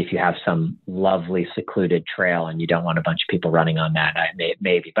maybe if you have some lovely secluded trail and you don't want a bunch of people running on that,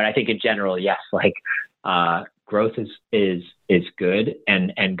 maybe. But I think in general, yes, like growth is good.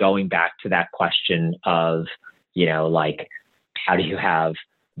 And going back to that question of, like, how do you have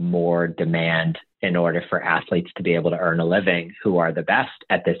more demand in order for athletes to be able to earn a living who are the best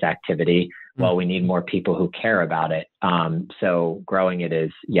at this activity? Well, we need more people who care about it. So growing it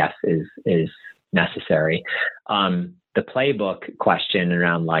is necessary. The playbook question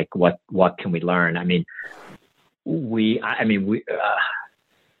around like, what can we learn? I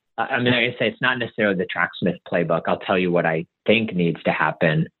say it's not necessarily the Tracksmith playbook. I'll tell you what I think needs to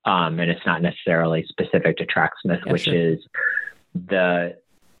happen. And it's not necessarily specific to Tracksmith, which is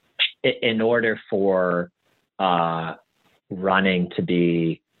in order for running to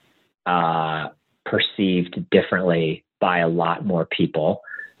be perceived differently by a lot more people,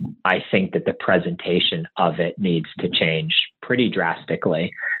 I think that the presentation of it needs to change pretty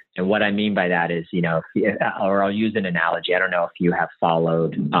drastically. And what I mean by that is, or I'll use an analogy. I don't know if you have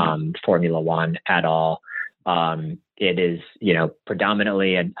followed Formula One at all. It is,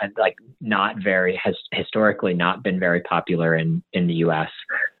 predominantly and like has historically not been very popular in the US,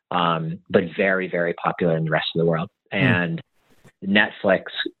 but very, very popular in the rest of the world. And Netflix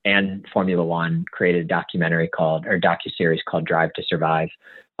and Formula One created a docuseries called Drive to Survive.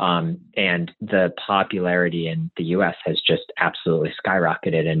 And the popularity in the US has just absolutely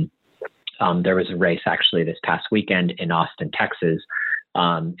skyrocketed. And there was a race actually this past weekend in Austin, Texas.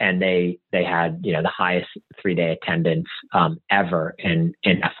 And they had, the highest 3-day attendance ever in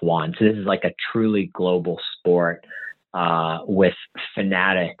F1. So this is like a truly global sport with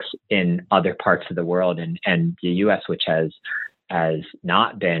fanatics in other parts of the world. And the US, which has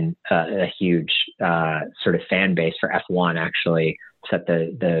not been a huge sort of fan base for F1, actually set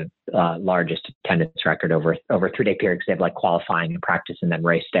the largest attendance record over a 3-day period, because they have like qualifying and practice and then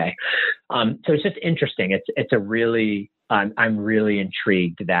race day. So it's just interesting. It's a really, I'm really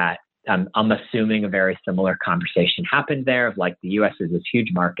intrigued that I'm assuming a very similar conversation happened there of like the US is this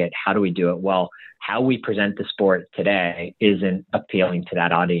huge market. How do we do it? Well, how we present the sport today isn't appealing to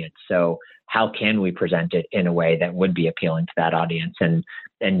that audience. So how can we present it in a way that would be appealing to that audience? And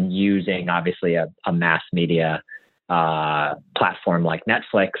using obviously a mass media platform like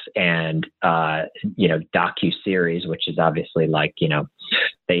Netflix and docu-series, which is obviously like,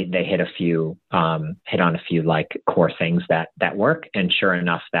 they hit on a few like core things that work. And sure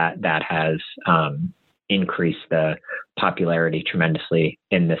enough, that has increased the popularity tremendously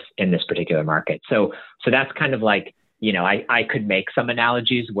in this particular market. So that's kind of like, I could make some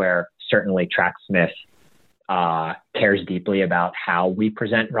analogies where certainly Tracksmith cares deeply about how we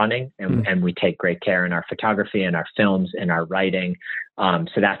present running, and we take great care in our photography and our films and our writing.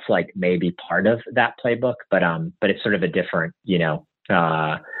 So that's like maybe part of that playbook, but it's sort of a different,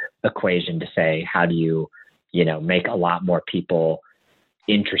 equation to say, how do you, make a lot more people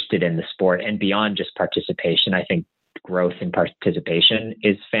interested in the sport? And beyond just participation, I think growth in participation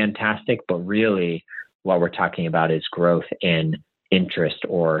is fantastic, but really what we're talking about is growth in interest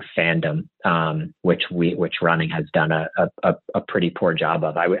or fandom, which running has done a pretty poor job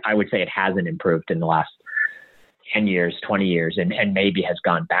of. I would say it hasn't improved in the last 10 years, 20 years, and maybe has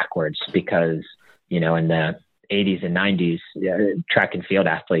gone backwards because, in the 80s and 90s, track and field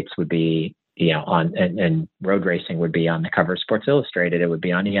athletes would be, and road racing would be on the cover of Sports Illustrated. It would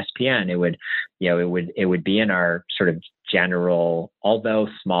be on ESPN. It would be in our sort of general, although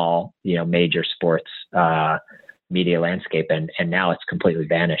small, major sports media landscape, and now it's completely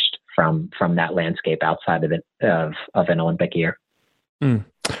vanished from that landscape outside of an Olympic year.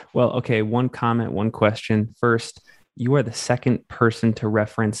 Well, okay. One comment, one question. First, you are the second person to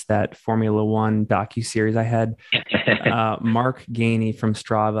reference that Formula One docuseries I had. Mark Gainey from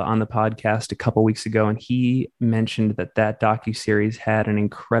Strava on the podcast a couple weeks ago, and he mentioned that docuseries had an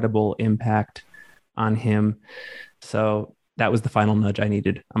incredible impact on him. So that was the final nudge I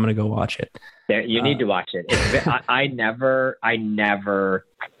needed. I'm going to go watch it. You need to watch it. I never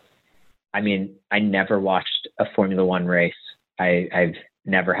watched a Formula One race. I've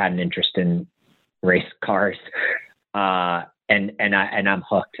never had an interest in race cars. And I'm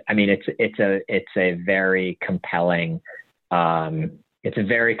hooked. I mean, it's a very compelling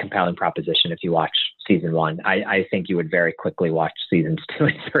proposition if you watch season 1. I think you would very quickly watch seasons 2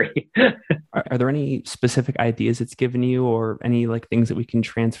 and 3. Are there any specific ideas it's given you, or any like things that we can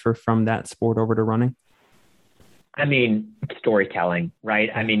transfer from that sport over to running? I mean, storytelling, right?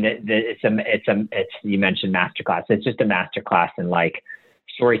 I mean, it's you mentioned masterclass. It's just a masterclass in like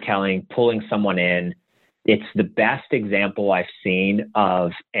storytelling, pulling someone in. It's the best example I've seen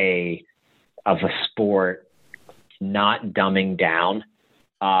of a sport not dumbing down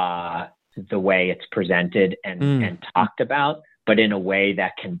the way it's presented and talked about, but in a way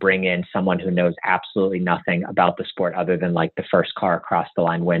that can bring in someone who knows absolutely nothing about the sport other than like the first car across the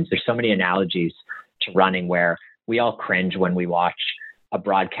line wins. There's so many analogies to running where we all cringe when we watch a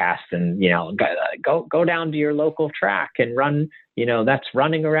broadcast and, go down to your local track and run, that's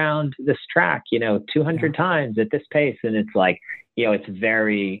running around this track, 200 times at this pace. And it's like, it's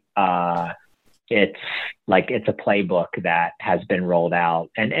very, it's a playbook that has been rolled out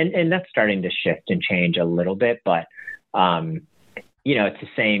and that's starting to shift and change a little bit, but, it's the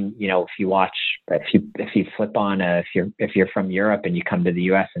same, if you watch, if you flip on, if you're from Europe and you come to the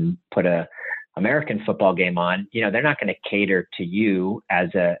US and put a American football game on, they're not going to cater to you as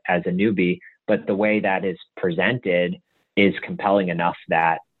a newbie, but the way that is presented is compelling enough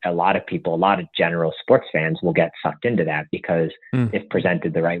that a lot of general sports fans will get sucked into that because if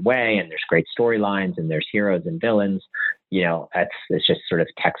presented the right way and there's great storylines and there's heroes and villains, it's just sort of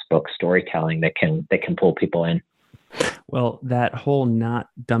textbook storytelling that can pull people in. Well, that whole not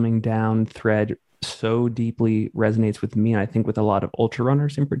dumbing down thread so deeply resonates with me. And I think with a lot of ultra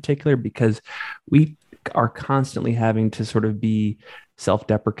runners in particular, because we are constantly having to sort of be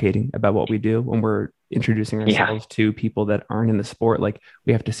self-deprecating about what we do when we're introducing ourselves to people that aren't in the sport. Like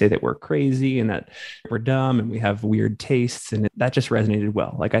we have to say that we're crazy and that we're dumb and we have weird tastes. And that just resonated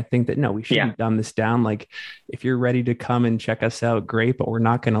well. Like, I think that, no, we shouldn't dumb this down. Like if you're ready to come and check us out, great, but we're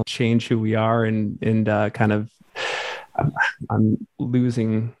not going to change who we are and kind of, I'm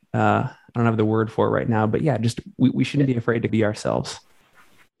losing, I don't have the word for it right now, but just we shouldn't be afraid to be ourselves.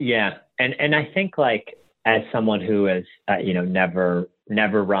 Yeah. And I think like as someone who has,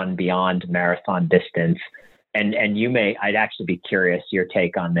 never run beyond marathon distance, and I'd actually be curious your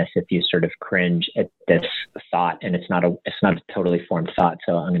take on this if you sort of cringe at this thought, and it's not a totally formed thought.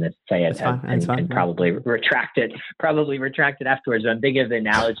 So I'm going to say it and probably retract it afterwards. I'm thinking of the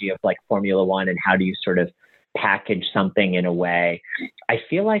analogy of like Formula One and how do you sort of package something in a way. I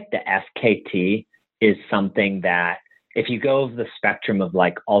feel like the FKT is something that if you go of the spectrum of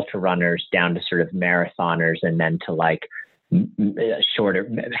like ultra runners down to sort of marathoners and then to like shorter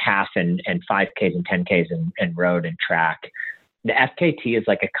half and 5Ks and 10Ks and road and track, the FKT is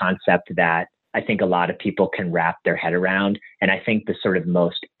like a concept that I think a lot of people can wrap their head around. And I think the sort of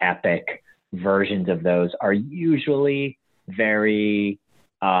most epic versions of those are usually very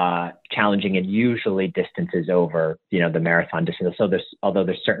challenging and usually distances over, the marathon distance. So although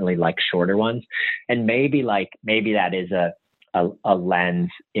there's certainly like shorter ones, and maybe that is a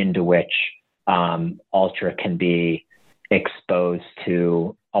lens into which ultra can be exposed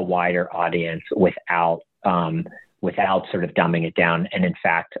to a wider audience without sort of dumbing it down. And in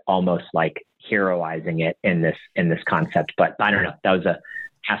fact, almost like heroizing it in this concept. But I don't know, that was a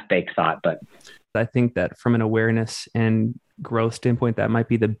half-baked thought, but I think that from an awareness and growth standpoint, that might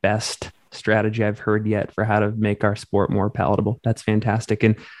be the best strategy I've heard yet for how to make our sport more palatable. That's fantastic.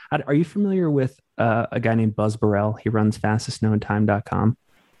 And are you familiar with a guy named Buzz Burrell? He runs fastestknowntime.com.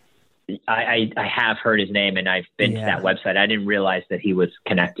 I have heard his name and I've been to that website. I didn't realize that he was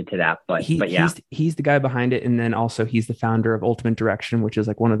connected to that, but he's the guy behind it. And then also he's the founder of Ultimate Direction, which is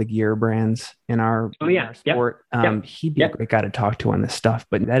like one of the gear brands in our sport. He'd be a great guy to talk to on this stuff,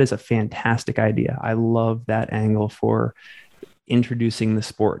 but that is a fantastic idea. I love that angle for introducing the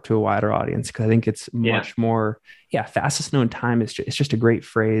sport to a wider audience, because I think it's much more, fastest known time is it's just a great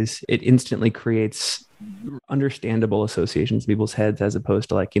phrase. It instantly creates understandable associations in people's heads, as opposed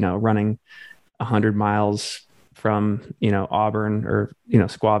to like, running 100 miles from, Auburn or,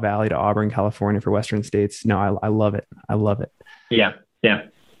 Squaw Valley to Auburn, California for Western states. No, I love it. I love it. Yeah. Yeah.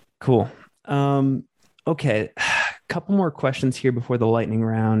 Cool. Okay. A couple more questions here before the lightning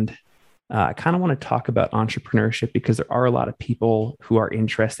round. I kind of want to talk about entrepreneurship because there are a lot of people who are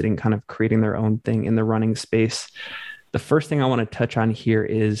interested in kind of creating their own thing in the running space. The first thing I want to touch on here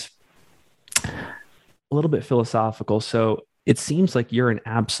is a little bit philosophical. So it seems like you're an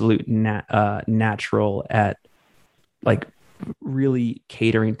absolute natural at like really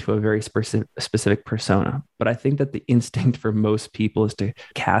catering to a very specific persona. But I think that the instinct for most people is to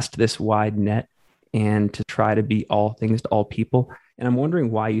cast this wide net and to try to be all things to all people. And I'm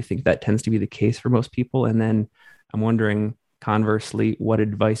wondering why you think that tends to be the case for most people. And then I'm wondering, conversely, what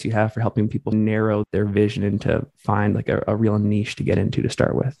advice you have for helping people narrow their vision and to find like a real niche to get into to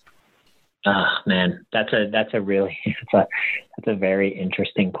start with. Oh man, that's a very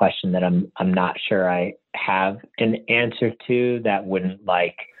interesting question that I'm not sure I have an answer to that wouldn't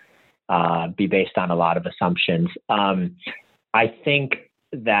be based on a lot of assumptions. I think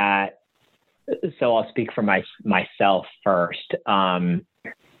that, so I'll speak for myself first. I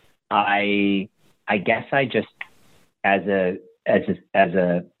guess I just as a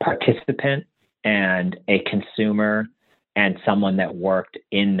participant and a consumer and someone that worked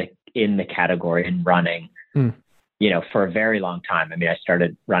in the category in running, for a very long time. I mean, I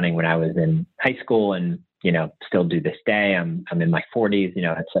started running when I was in high school and, still do this day. I'm in my 40s,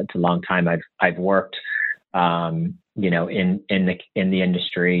 it's a long time. I've worked, in the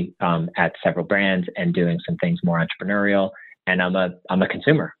industry, at several brands and doing some things more entrepreneurial. And I'm a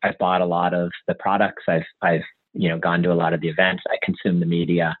consumer. I've bought a lot of the products. I've gone to a lot of the events. I consume the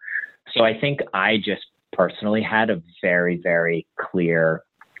media. So I think I just personally had a very, very clear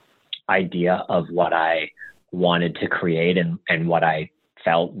idea of what I wanted to create and what I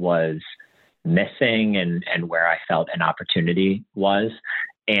felt was missing and where I felt an opportunity was.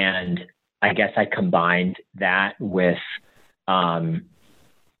 And I guess I combined that with, I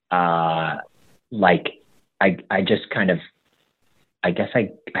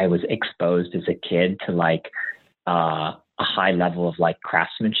was exposed as a kid to a high level of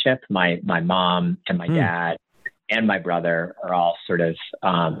craftsmanship. My mom and my dad and my brother are all sort of,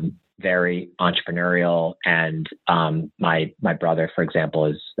 very entrepreneurial. And, my brother, for example,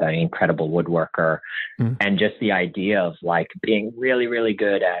 is an incredible woodworker, and just the idea of being really, really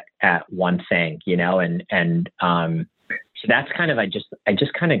good at one thing, so that's kind of, I just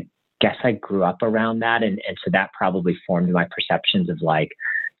kind of guess I grew up around that. And so that probably formed my perceptions of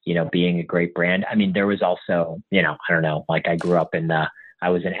being a great brand. I mean, there was also, I don't know, I grew up I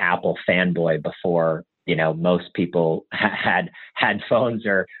was an Apple fanboy before, most people had phones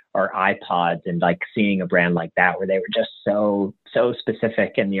or iPods, and seeing a brand like that where they were just so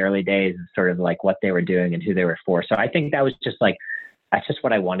specific in the early days, sort of what they were doing and who they were for. So I think that was just that's just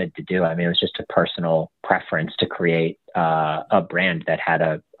what I wanted to do. I mean, it was just a personal preference to create a brand that had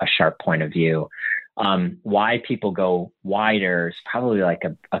a sharp point of view. Why people go wider is probably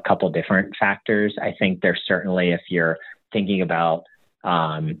a couple different factors. I think there's certainly, if you're thinking about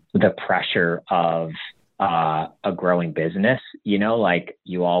the pressure of a growing business,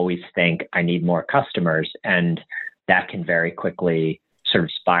 you always think I need more customers, and that can very quickly sort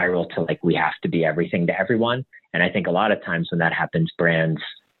of spiral to we have to be everything to everyone. And I think a lot of times when that happens, brands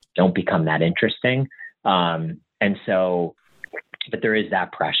don't become that interesting. And so, but there is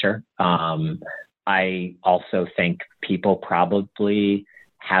that pressure. I also think people probably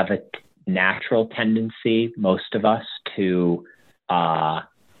have a natural tendency, most of us, to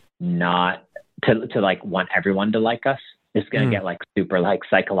not to want everyone to like us. It's going to get super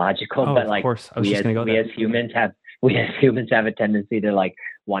psychological, but of course. we as humans have a tendency to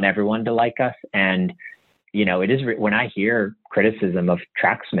want everyone to like us. And it is when I hear criticism of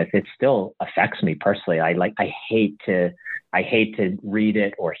Tracksmith, it still affects me personally. I hate to read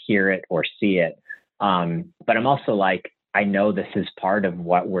it or hear it or see it. But I'm also I know this is part of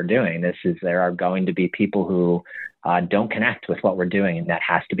what we're doing. There are going to be people who don't connect with what we're doing, and that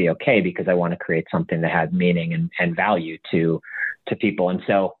has to be okay, because I want to create something that has meaning and value to people. And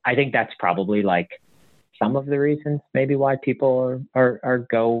so I think that's probably some of the reasons maybe why people are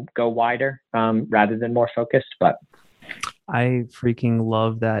go wider rather than more focused. But I freaking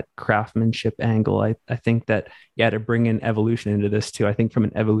love that craftsmanship angle. I think that, to bring in evolution into this too, I think from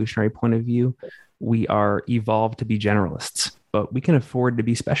an evolutionary point of view, we are evolved to be generalists, but we can afford to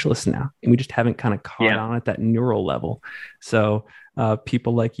be specialists now. And we just haven't kind of caught on at that neural level. So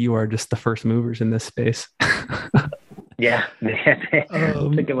people like you are just the first movers in this space. Yeah. That's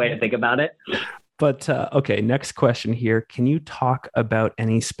a good way to think about it. But okay, next question here. Can you talk about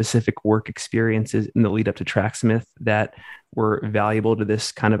any specific work experiences in the lead up to Tracksmith that were valuable to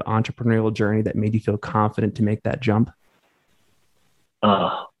this kind of entrepreneurial journey that made you feel confident to make that jump?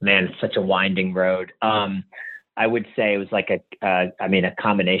 Oh man, it's such a winding road. I would say it was like a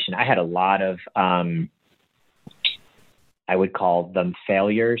combination. I had a lot of, I would call them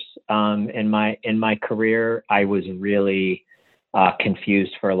failures in my career. I was really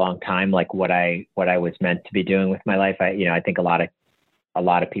confused for a long time, like what I was meant to be doing with my life. I think a lot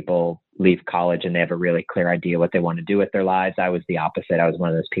of people leave college and they have a really clear idea what they want to do with their lives. I was the opposite. I was one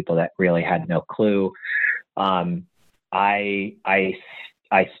of those people that really had no clue. I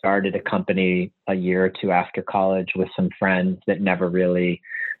started a company a year or two after college with some friends that never really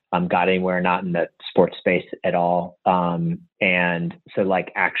got anywhere, not in the sports space at all. And so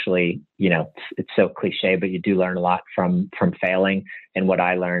like, actually, it's so cliche, but you do learn a lot from failing. And what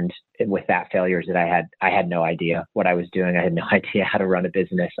I learned with that failure is that I had no idea what I was doing. I had no idea how to run a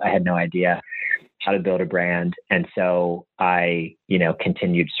business. I had no idea how to build a brand. And so I,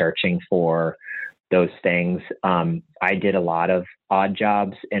 continued searching for those things. I did a lot of odd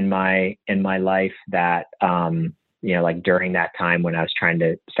jobs in my life that, like during that time when I was trying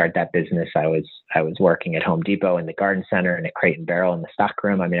to start that business, I was working at Home Depot in the garden center and at Crate and Barrel in the stock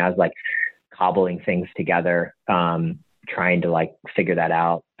room. I mean, I was like cobbling things together, trying to like figure that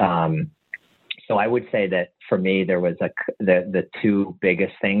out. So I would say that for me, there was the two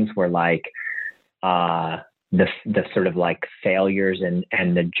biggest things were like, the sort of like failures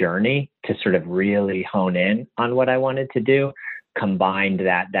and the journey to sort of really hone in on what I wanted to do, combined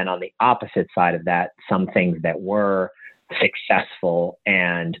that then on the opposite side of that, some things that were successful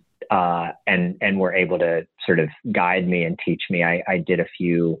and were able to sort of guide me and teach me. I did a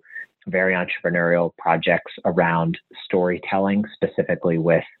few very entrepreneurial projects around storytelling, specifically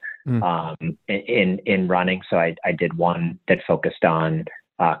with in running. So I did one that focused on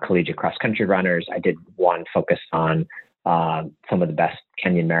collegiate cross-country runners. I did one focused on some of the best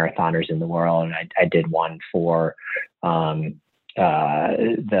Kenyan marathoners in the world. And I did one for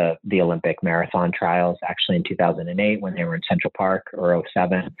the Olympic marathon trials, actually in 2008 when they were in Central Park, or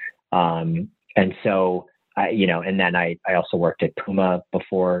 07. And so, and then I also worked at Puma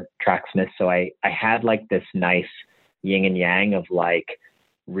before Tracksmith. So I had like this nice yin and yang of like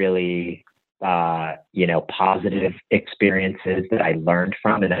really positive experiences that I learned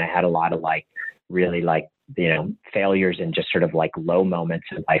from. And then I had a lot of like really like, failures and just sort of like low moments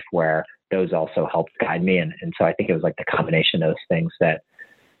in life where those also helped guide me. And so I think it was like the combination of those things that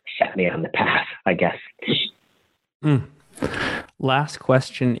set me on the path, I guess. Last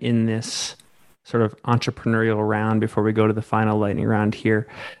question in this sort of entrepreneurial round before we go to the final lightning round here.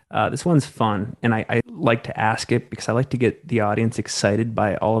 This one's fun. And I like to ask it because I like to get the audience excited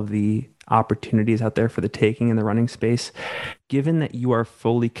by all of the opportunities out there for the taking in the running space. Given that you are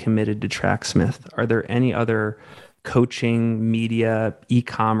fully committed to Tracksmith, are there any other coaching, media,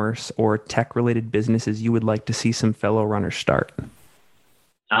 e-commerce, or tech-related businesses you would like to see some fellow runners start?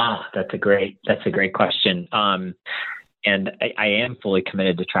 That's a great question. And I am fully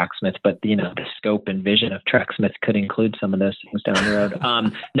committed to Tracksmith, but the scope and vision of Tracksmith could include some of those things down the road.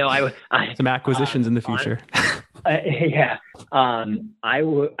 No, some acquisitions in the future. Yeah.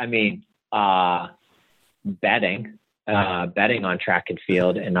 Betting on track and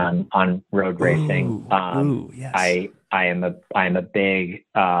field and on road racing. Yes. I am a big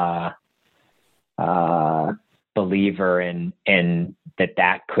believer in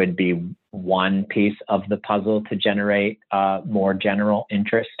that could be one piece of the puzzle to generate more general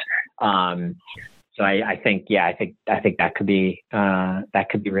interest. So I think that could be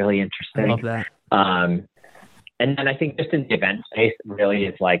really interesting. I love that. And then I think just in the event space really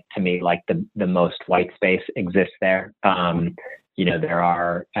is like, to me, like the most white space exists there. There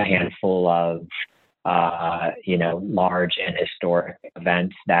are a handful of, large and historic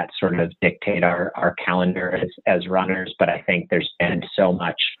events that sort of dictate our calendar as runners. But I think there's been so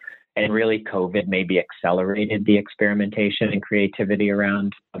much, and really COVID maybe accelerated the experimentation and creativity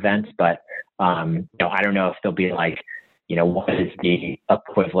around events. But, I don't know if there'll be like, what is the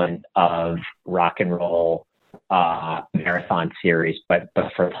equivalent of rock and roll marathon series, but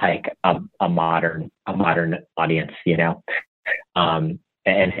for like a modern audience, and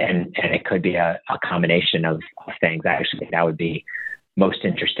it could be a combination of things. I actually think that would be most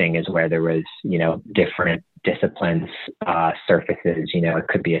interesting, is where there was, different disciplines, surfaces, it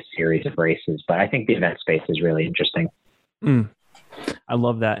could be a series of races, but I think the event space is really interesting. I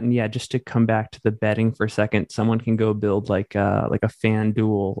love that. And yeah, just to come back to the betting for a second, someone can go build like a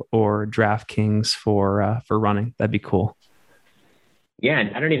FanDuel or DraftKings for running. That'd be cool. Yeah,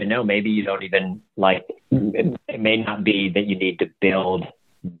 and I don't even know. Maybe you don't even like. It may not be that you need to build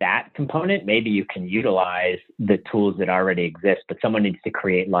that component. Maybe you can utilize the tools that already exist, but someone needs to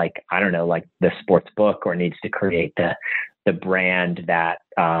create, like, I don't know, like the sports book, or needs to create the brand that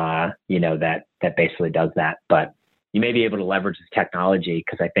that basically does that. But you may be able to leverage the technology,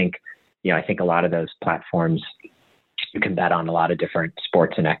 because I think a lot of those platforms, you can bet on a lot of different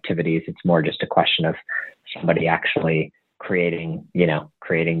sports and activities. It's more just a question of somebody actually creating the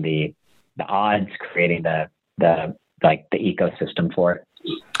odds, creating the ecosystem for it.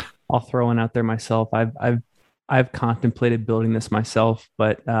 I'll throw one out there myself. I've contemplated building this myself,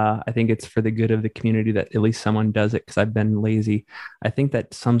 but I think it's for the good of the community that at least someone does it, because I've been lazy. I think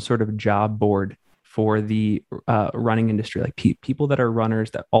that some sort of job board for the running industry, like people that are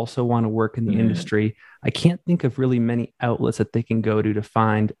runners that also want to work in the industry. I can't think of really many outlets that they can go to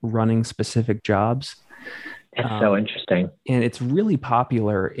find running specific jobs. It's so interesting. And it's really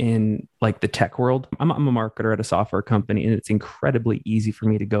popular in like the tech world. I'm a marketer at a software company, and it's incredibly easy for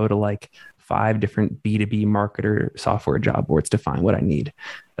me to go to like 5 different B2B marketer software job boards to find what I need.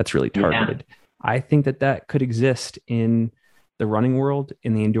 That's really targeted. Yeah. I think that could exist in the running world,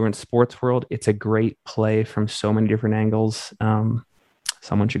 in the endurance sports world. It's a great play from so many different angles.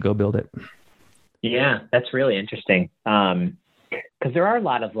 Someone should go build it. Yeah, that's really interesting. Because there are a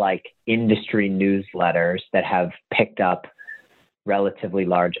lot of like industry newsletters that have picked up relatively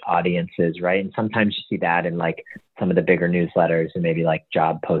large audiences, right? And sometimes you see that in like some of the bigger newsletters and maybe like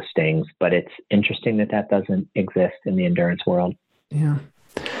job postings, but it's interesting that doesn't exist in the endurance world. Yeah.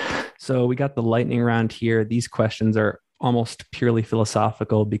 So we got the lightning round here. These questions are almost purely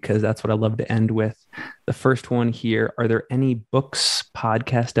philosophical, because that's what I love to end with. The first one here: are there any books,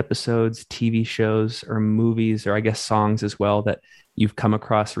 podcast episodes, TV shows, or movies, or I guess songs as well, that you've come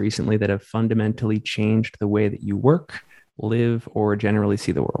across recently that have fundamentally changed the way that you work, live, or generally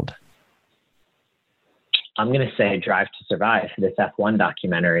see the world? I'm going to say Drive to Survive, this F1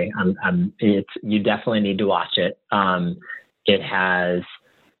 documentary. You definitely need to watch it. It has,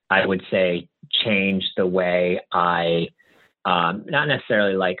 I would say, changed the way I, not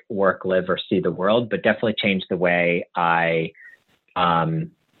necessarily like work, live, or see the world, but definitely changed the way I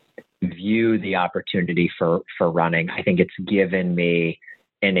view the opportunity for running. I think it's given me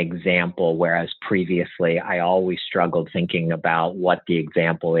an example, whereas previously I always struggled thinking about what the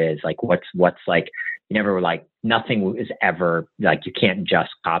example is. Like what's like, you never were like, nothing is ever like, you can't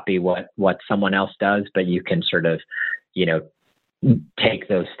just copy what someone else does, but you can sort of, take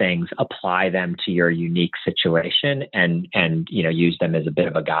those things, apply them to your unique situation, and use them as a bit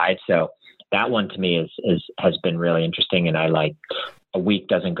of a guide. So that one to me has been really interesting, and I like, a week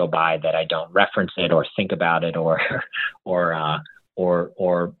doesn't go by that I don't reference it or think about it or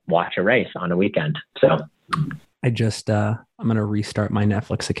watch a race on a weekend. So I'm going to restart my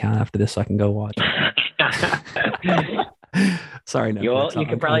Netflix account after this so I can go watch it. Sorry, Netflix. You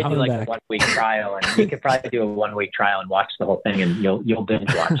could probably do like a 1 week trial, and you could probably do a 1 week trial and watch the whole thing, and you'll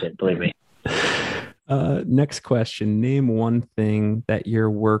binge watch it. Believe me. Next question: name one thing that your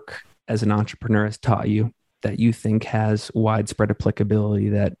work as an entrepreneur has taught you that you think has widespread applicability,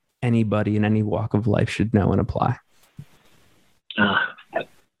 that anybody in any walk of life should know and apply.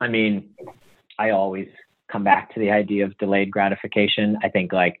 I mean, I always come back to the idea of delayed gratification. I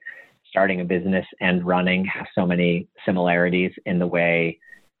think like starting a business and running have so many similarities in the way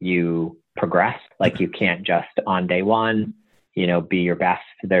you progress. Like you can't just on day one, be your best.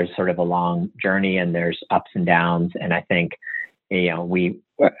 There's sort of a long journey, and there's ups and downs. And I think, we,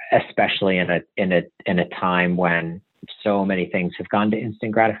 especially in a time when so many things have gone to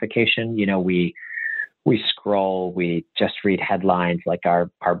instant gratification, we scroll, we just read headlines, like our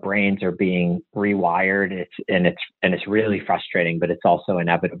brains are being rewired. It's really frustrating, but it's also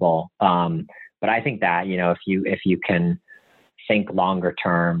inevitable. But I think that, if you can think longer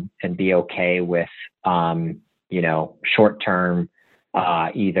term and be okay with, short term,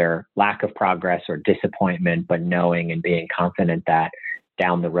 either lack of progress or disappointment, but knowing and being confident that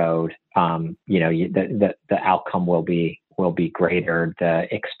down the road, the outcome will be greater, the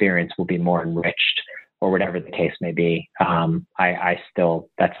experience will be more enriched, or whatever the case may be. I still,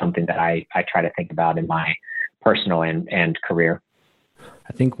 that's something that I try to think about in my personal and career.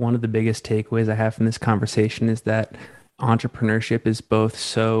 I think one of the biggest takeaways I have from this conversation is that entrepreneurship is both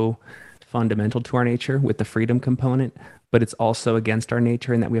so fundamental to our nature with the freedom component, but it's also against our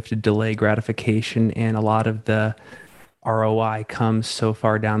nature in that we have to delay gratification, and a lot of the ROI comes so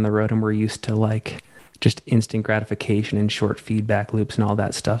far down the road, and we're used to like just instant gratification and short feedback loops and all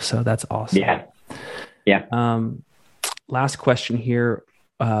that stuff. So that's awesome. Yeah. Last question here.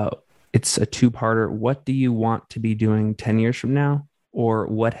 It's a two-parter. What do you want to be doing 10 years from now? or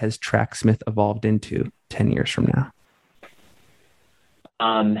what has Tracksmith evolved into 10 years from now?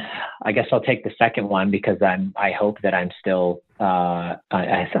 I guess I'll take the second one because I hope that I'm still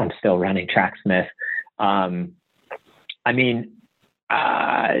running Tracksmith. I mean,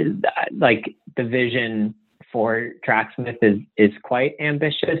 like the vision for Tracksmith is quite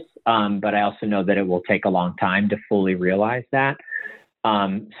ambitious, but I also know that it will take a long time to fully realize that.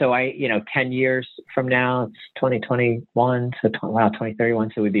 So 10 years from now, it's 2021, so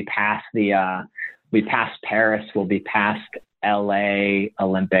 2031. So we'd be past we passed Paris, we'll be past LA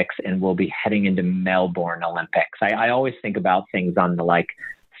Olympics, and we'll be heading into Melbourne Olympics. I always think about things on the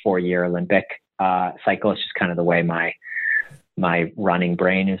 4-year Olympic cycle. It's just kind of the way my running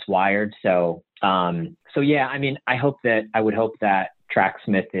brain is wired. So yeah, I mean, I would hope that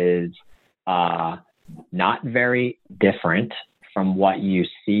Tracksmith is not very different from what you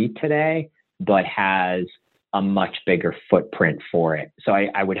see today, but has a much bigger footprint for it. So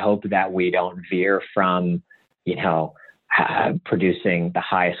I would hope that we don't veer from, producing the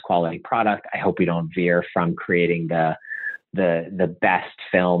highest quality product. I hope we don't veer from creating the best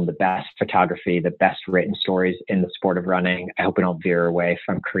film, the best photography, the best written stories in the sport of running. I hope we don't veer away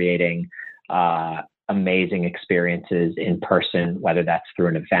from creating amazing experiences in person, whether that's through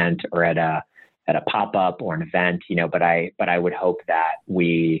an event or at a pop-up or an event, but I would hope that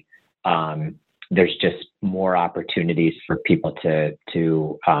we, there's just more opportunities for people to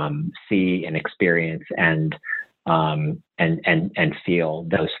see and experience and feel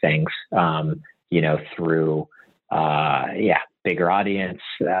those things, through, bigger audience,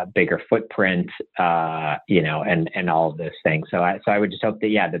 bigger footprint, and all of those things. So I would just hope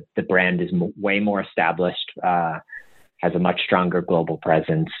that, the brand is way more established, has a much stronger global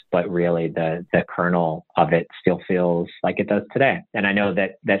presence, but really the kernel of it still feels like it does today. And I know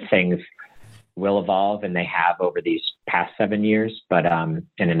that things will evolve, and they have over these past 7 years, but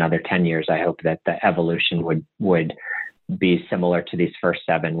in another 10 years, I hope that the evolution would be similar to these first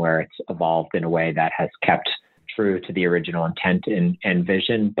 7, where it's evolved in a way that has kept true to the original intent and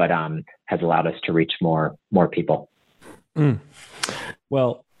vision, but has allowed us to reach more people.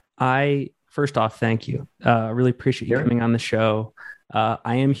 Well, first off, thank you. Really appreciate you coming on the show.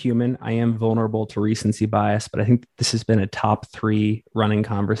 I am human. I am vulnerable to recency bias, but I think this has been a top 3 running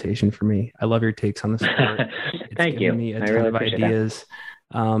conversation for me. I love your takes on the sport. Thank you. Me a ton of ideas.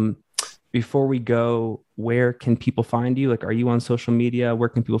 Before we go, where can people find you? Are you on social media? Where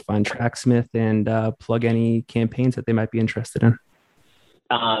can people find Tracksmith and plug any campaigns that they might be interested in?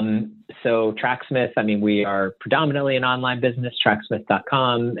 So Tracksmith, we are predominantly an online business,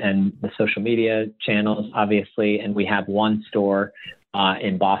 tracksmith.com, and the social media channels, obviously. And we have one store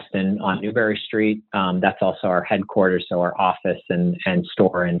in Boston on Newbury Street. That's also our headquarters. So our office and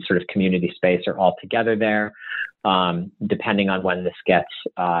store and sort of community space are all together there. Depending on when this gets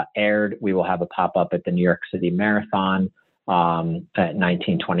aired, we will have a pop-up at the New York City Marathon at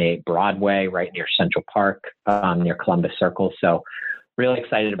 1928 Broadway, right near Central Park, near Columbus Circle. So really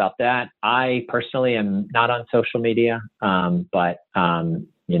excited about that. I personally am not on social media, but I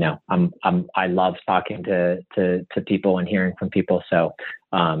love talking to people and hearing from people. So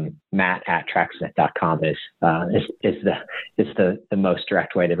Matt@tracksmith.com is the most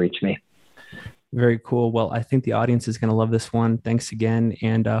direct way to reach me. Very cool. Well, I think the audience is going to love this one. Thanks again,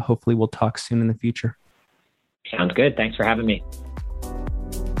 and hopefully we'll talk soon in the future. Sounds good. Thanks for having me.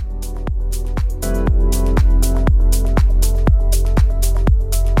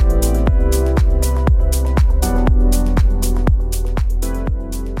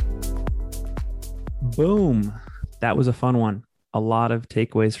 Boom. That was a fun one. A lot of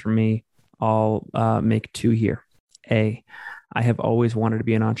takeaways for me. I'll make 2 here. A, I have always wanted to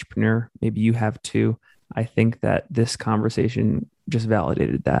be an entrepreneur. Maybe you have too. I think that this conversation just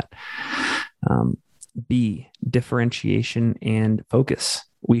validated that. B, differentiation and focus.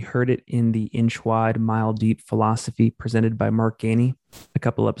 We heard it in the inch wide, mile deep philosophy presented by Mark Gainey a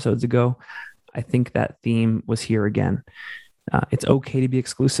couple episodes ago. I think that theme was here again. It's okay to be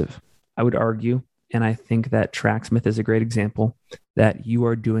exclusive, I would argue. And I think that Tracksmith is a great example that you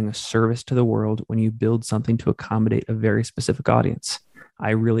are doing a service to the world when you build something to accommodate a very specific audience.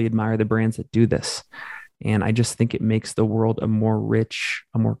 I really admire the brands that do this. And I just think it makes the world a more rich,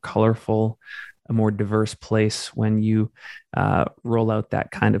 a more colorful, a more diverse place when you roll out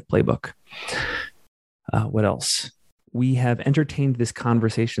that kind of playbook. What else? We have entertained this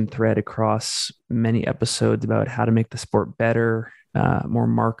conversation thread across many episodes about how to make the sport better, more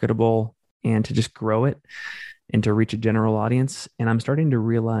marketable, and to just grow it and to reach a general audience. And I'm starting to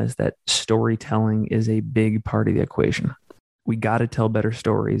realize that storytelling is a big part of the equation. We got to tell better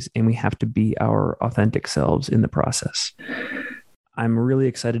stories, and we have to be our authentic selves in the process. I'm really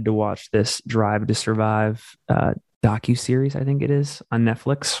excited to watch this Drive to Survive docu-series, I think it is, on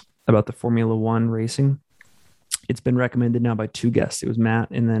Netflix about the Formula One racing. It's been recommended now by two guests. It was Matt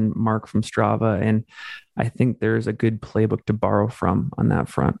and then Mark from Strava. And I think there's a good playbook to borrow from on that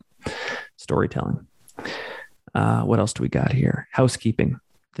front. Storytelling. What else do we got here? Housekeeping.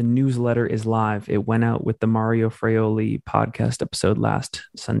 The newsletter is live. It went out with the Mario Fraioli podcast episode last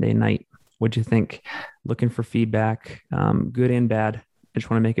Sunday night. What'd you think? Looking for feedback, good and bad. I just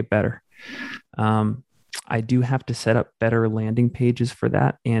want to make it better. I do have to set up better landing pages for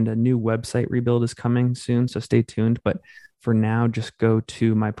that, and a new website rebuild is coming soon, so stay tuned. But for now, just go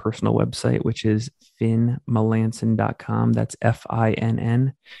to my personal website, which is finnmelanson.com. That's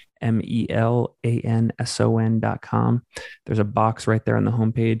FINNMELANSON.com. There's a box right there on the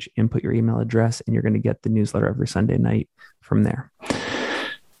homepage. Input your email address, and you're going to get the newsletter every Sunday night from there.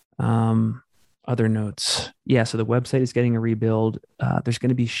 Other notes. Yeah, so the website is getting a rebuild. There's going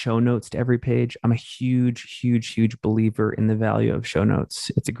to be show notes to every page. I'm a huge believer in the value of show notes.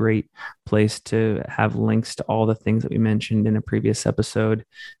 It's a great place to have links to all the things that we mentioned in a previous episode.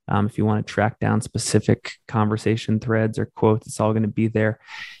 If you want to track down specific conversation threads or quotes, it's all going to be there.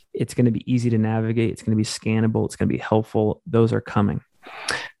 It's going to be easy to navigate. It's going to be scannable. It's going to be helpful. Those are coming.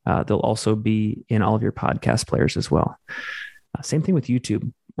 They'll also be in all of your podcast players as well. Same thing with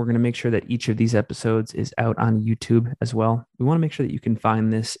YouTube. We're going to make sure that each of these episodes is out on YouTube as well. We want to make sure that you can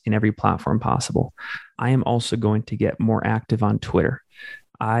find this in every platform possible. I am also going to get more active on Twitter.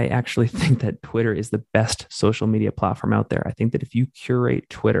 I actually think that Twitter is the best social media platform out there. I think that if you curate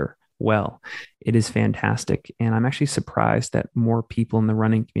Twitter well, it is fantastic. And I'm actually surprised that more people in the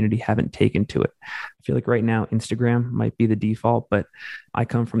running community haven't taken to it. I feel like right now Instagram might be the default, but I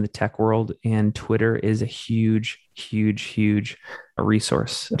come from the tech world and Twitter is a huge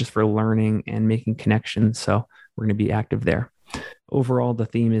resource just for learning and making connections. So we're going to be active there. Overall, the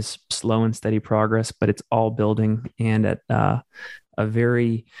theme is slow and steady progress, but it's all building, and at a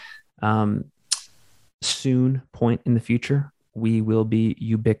very soon point in the future, we will be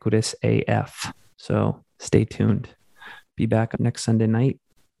ubiquitous AF. So stay tuned. Be back next Sunday night.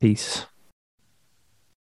 Peace.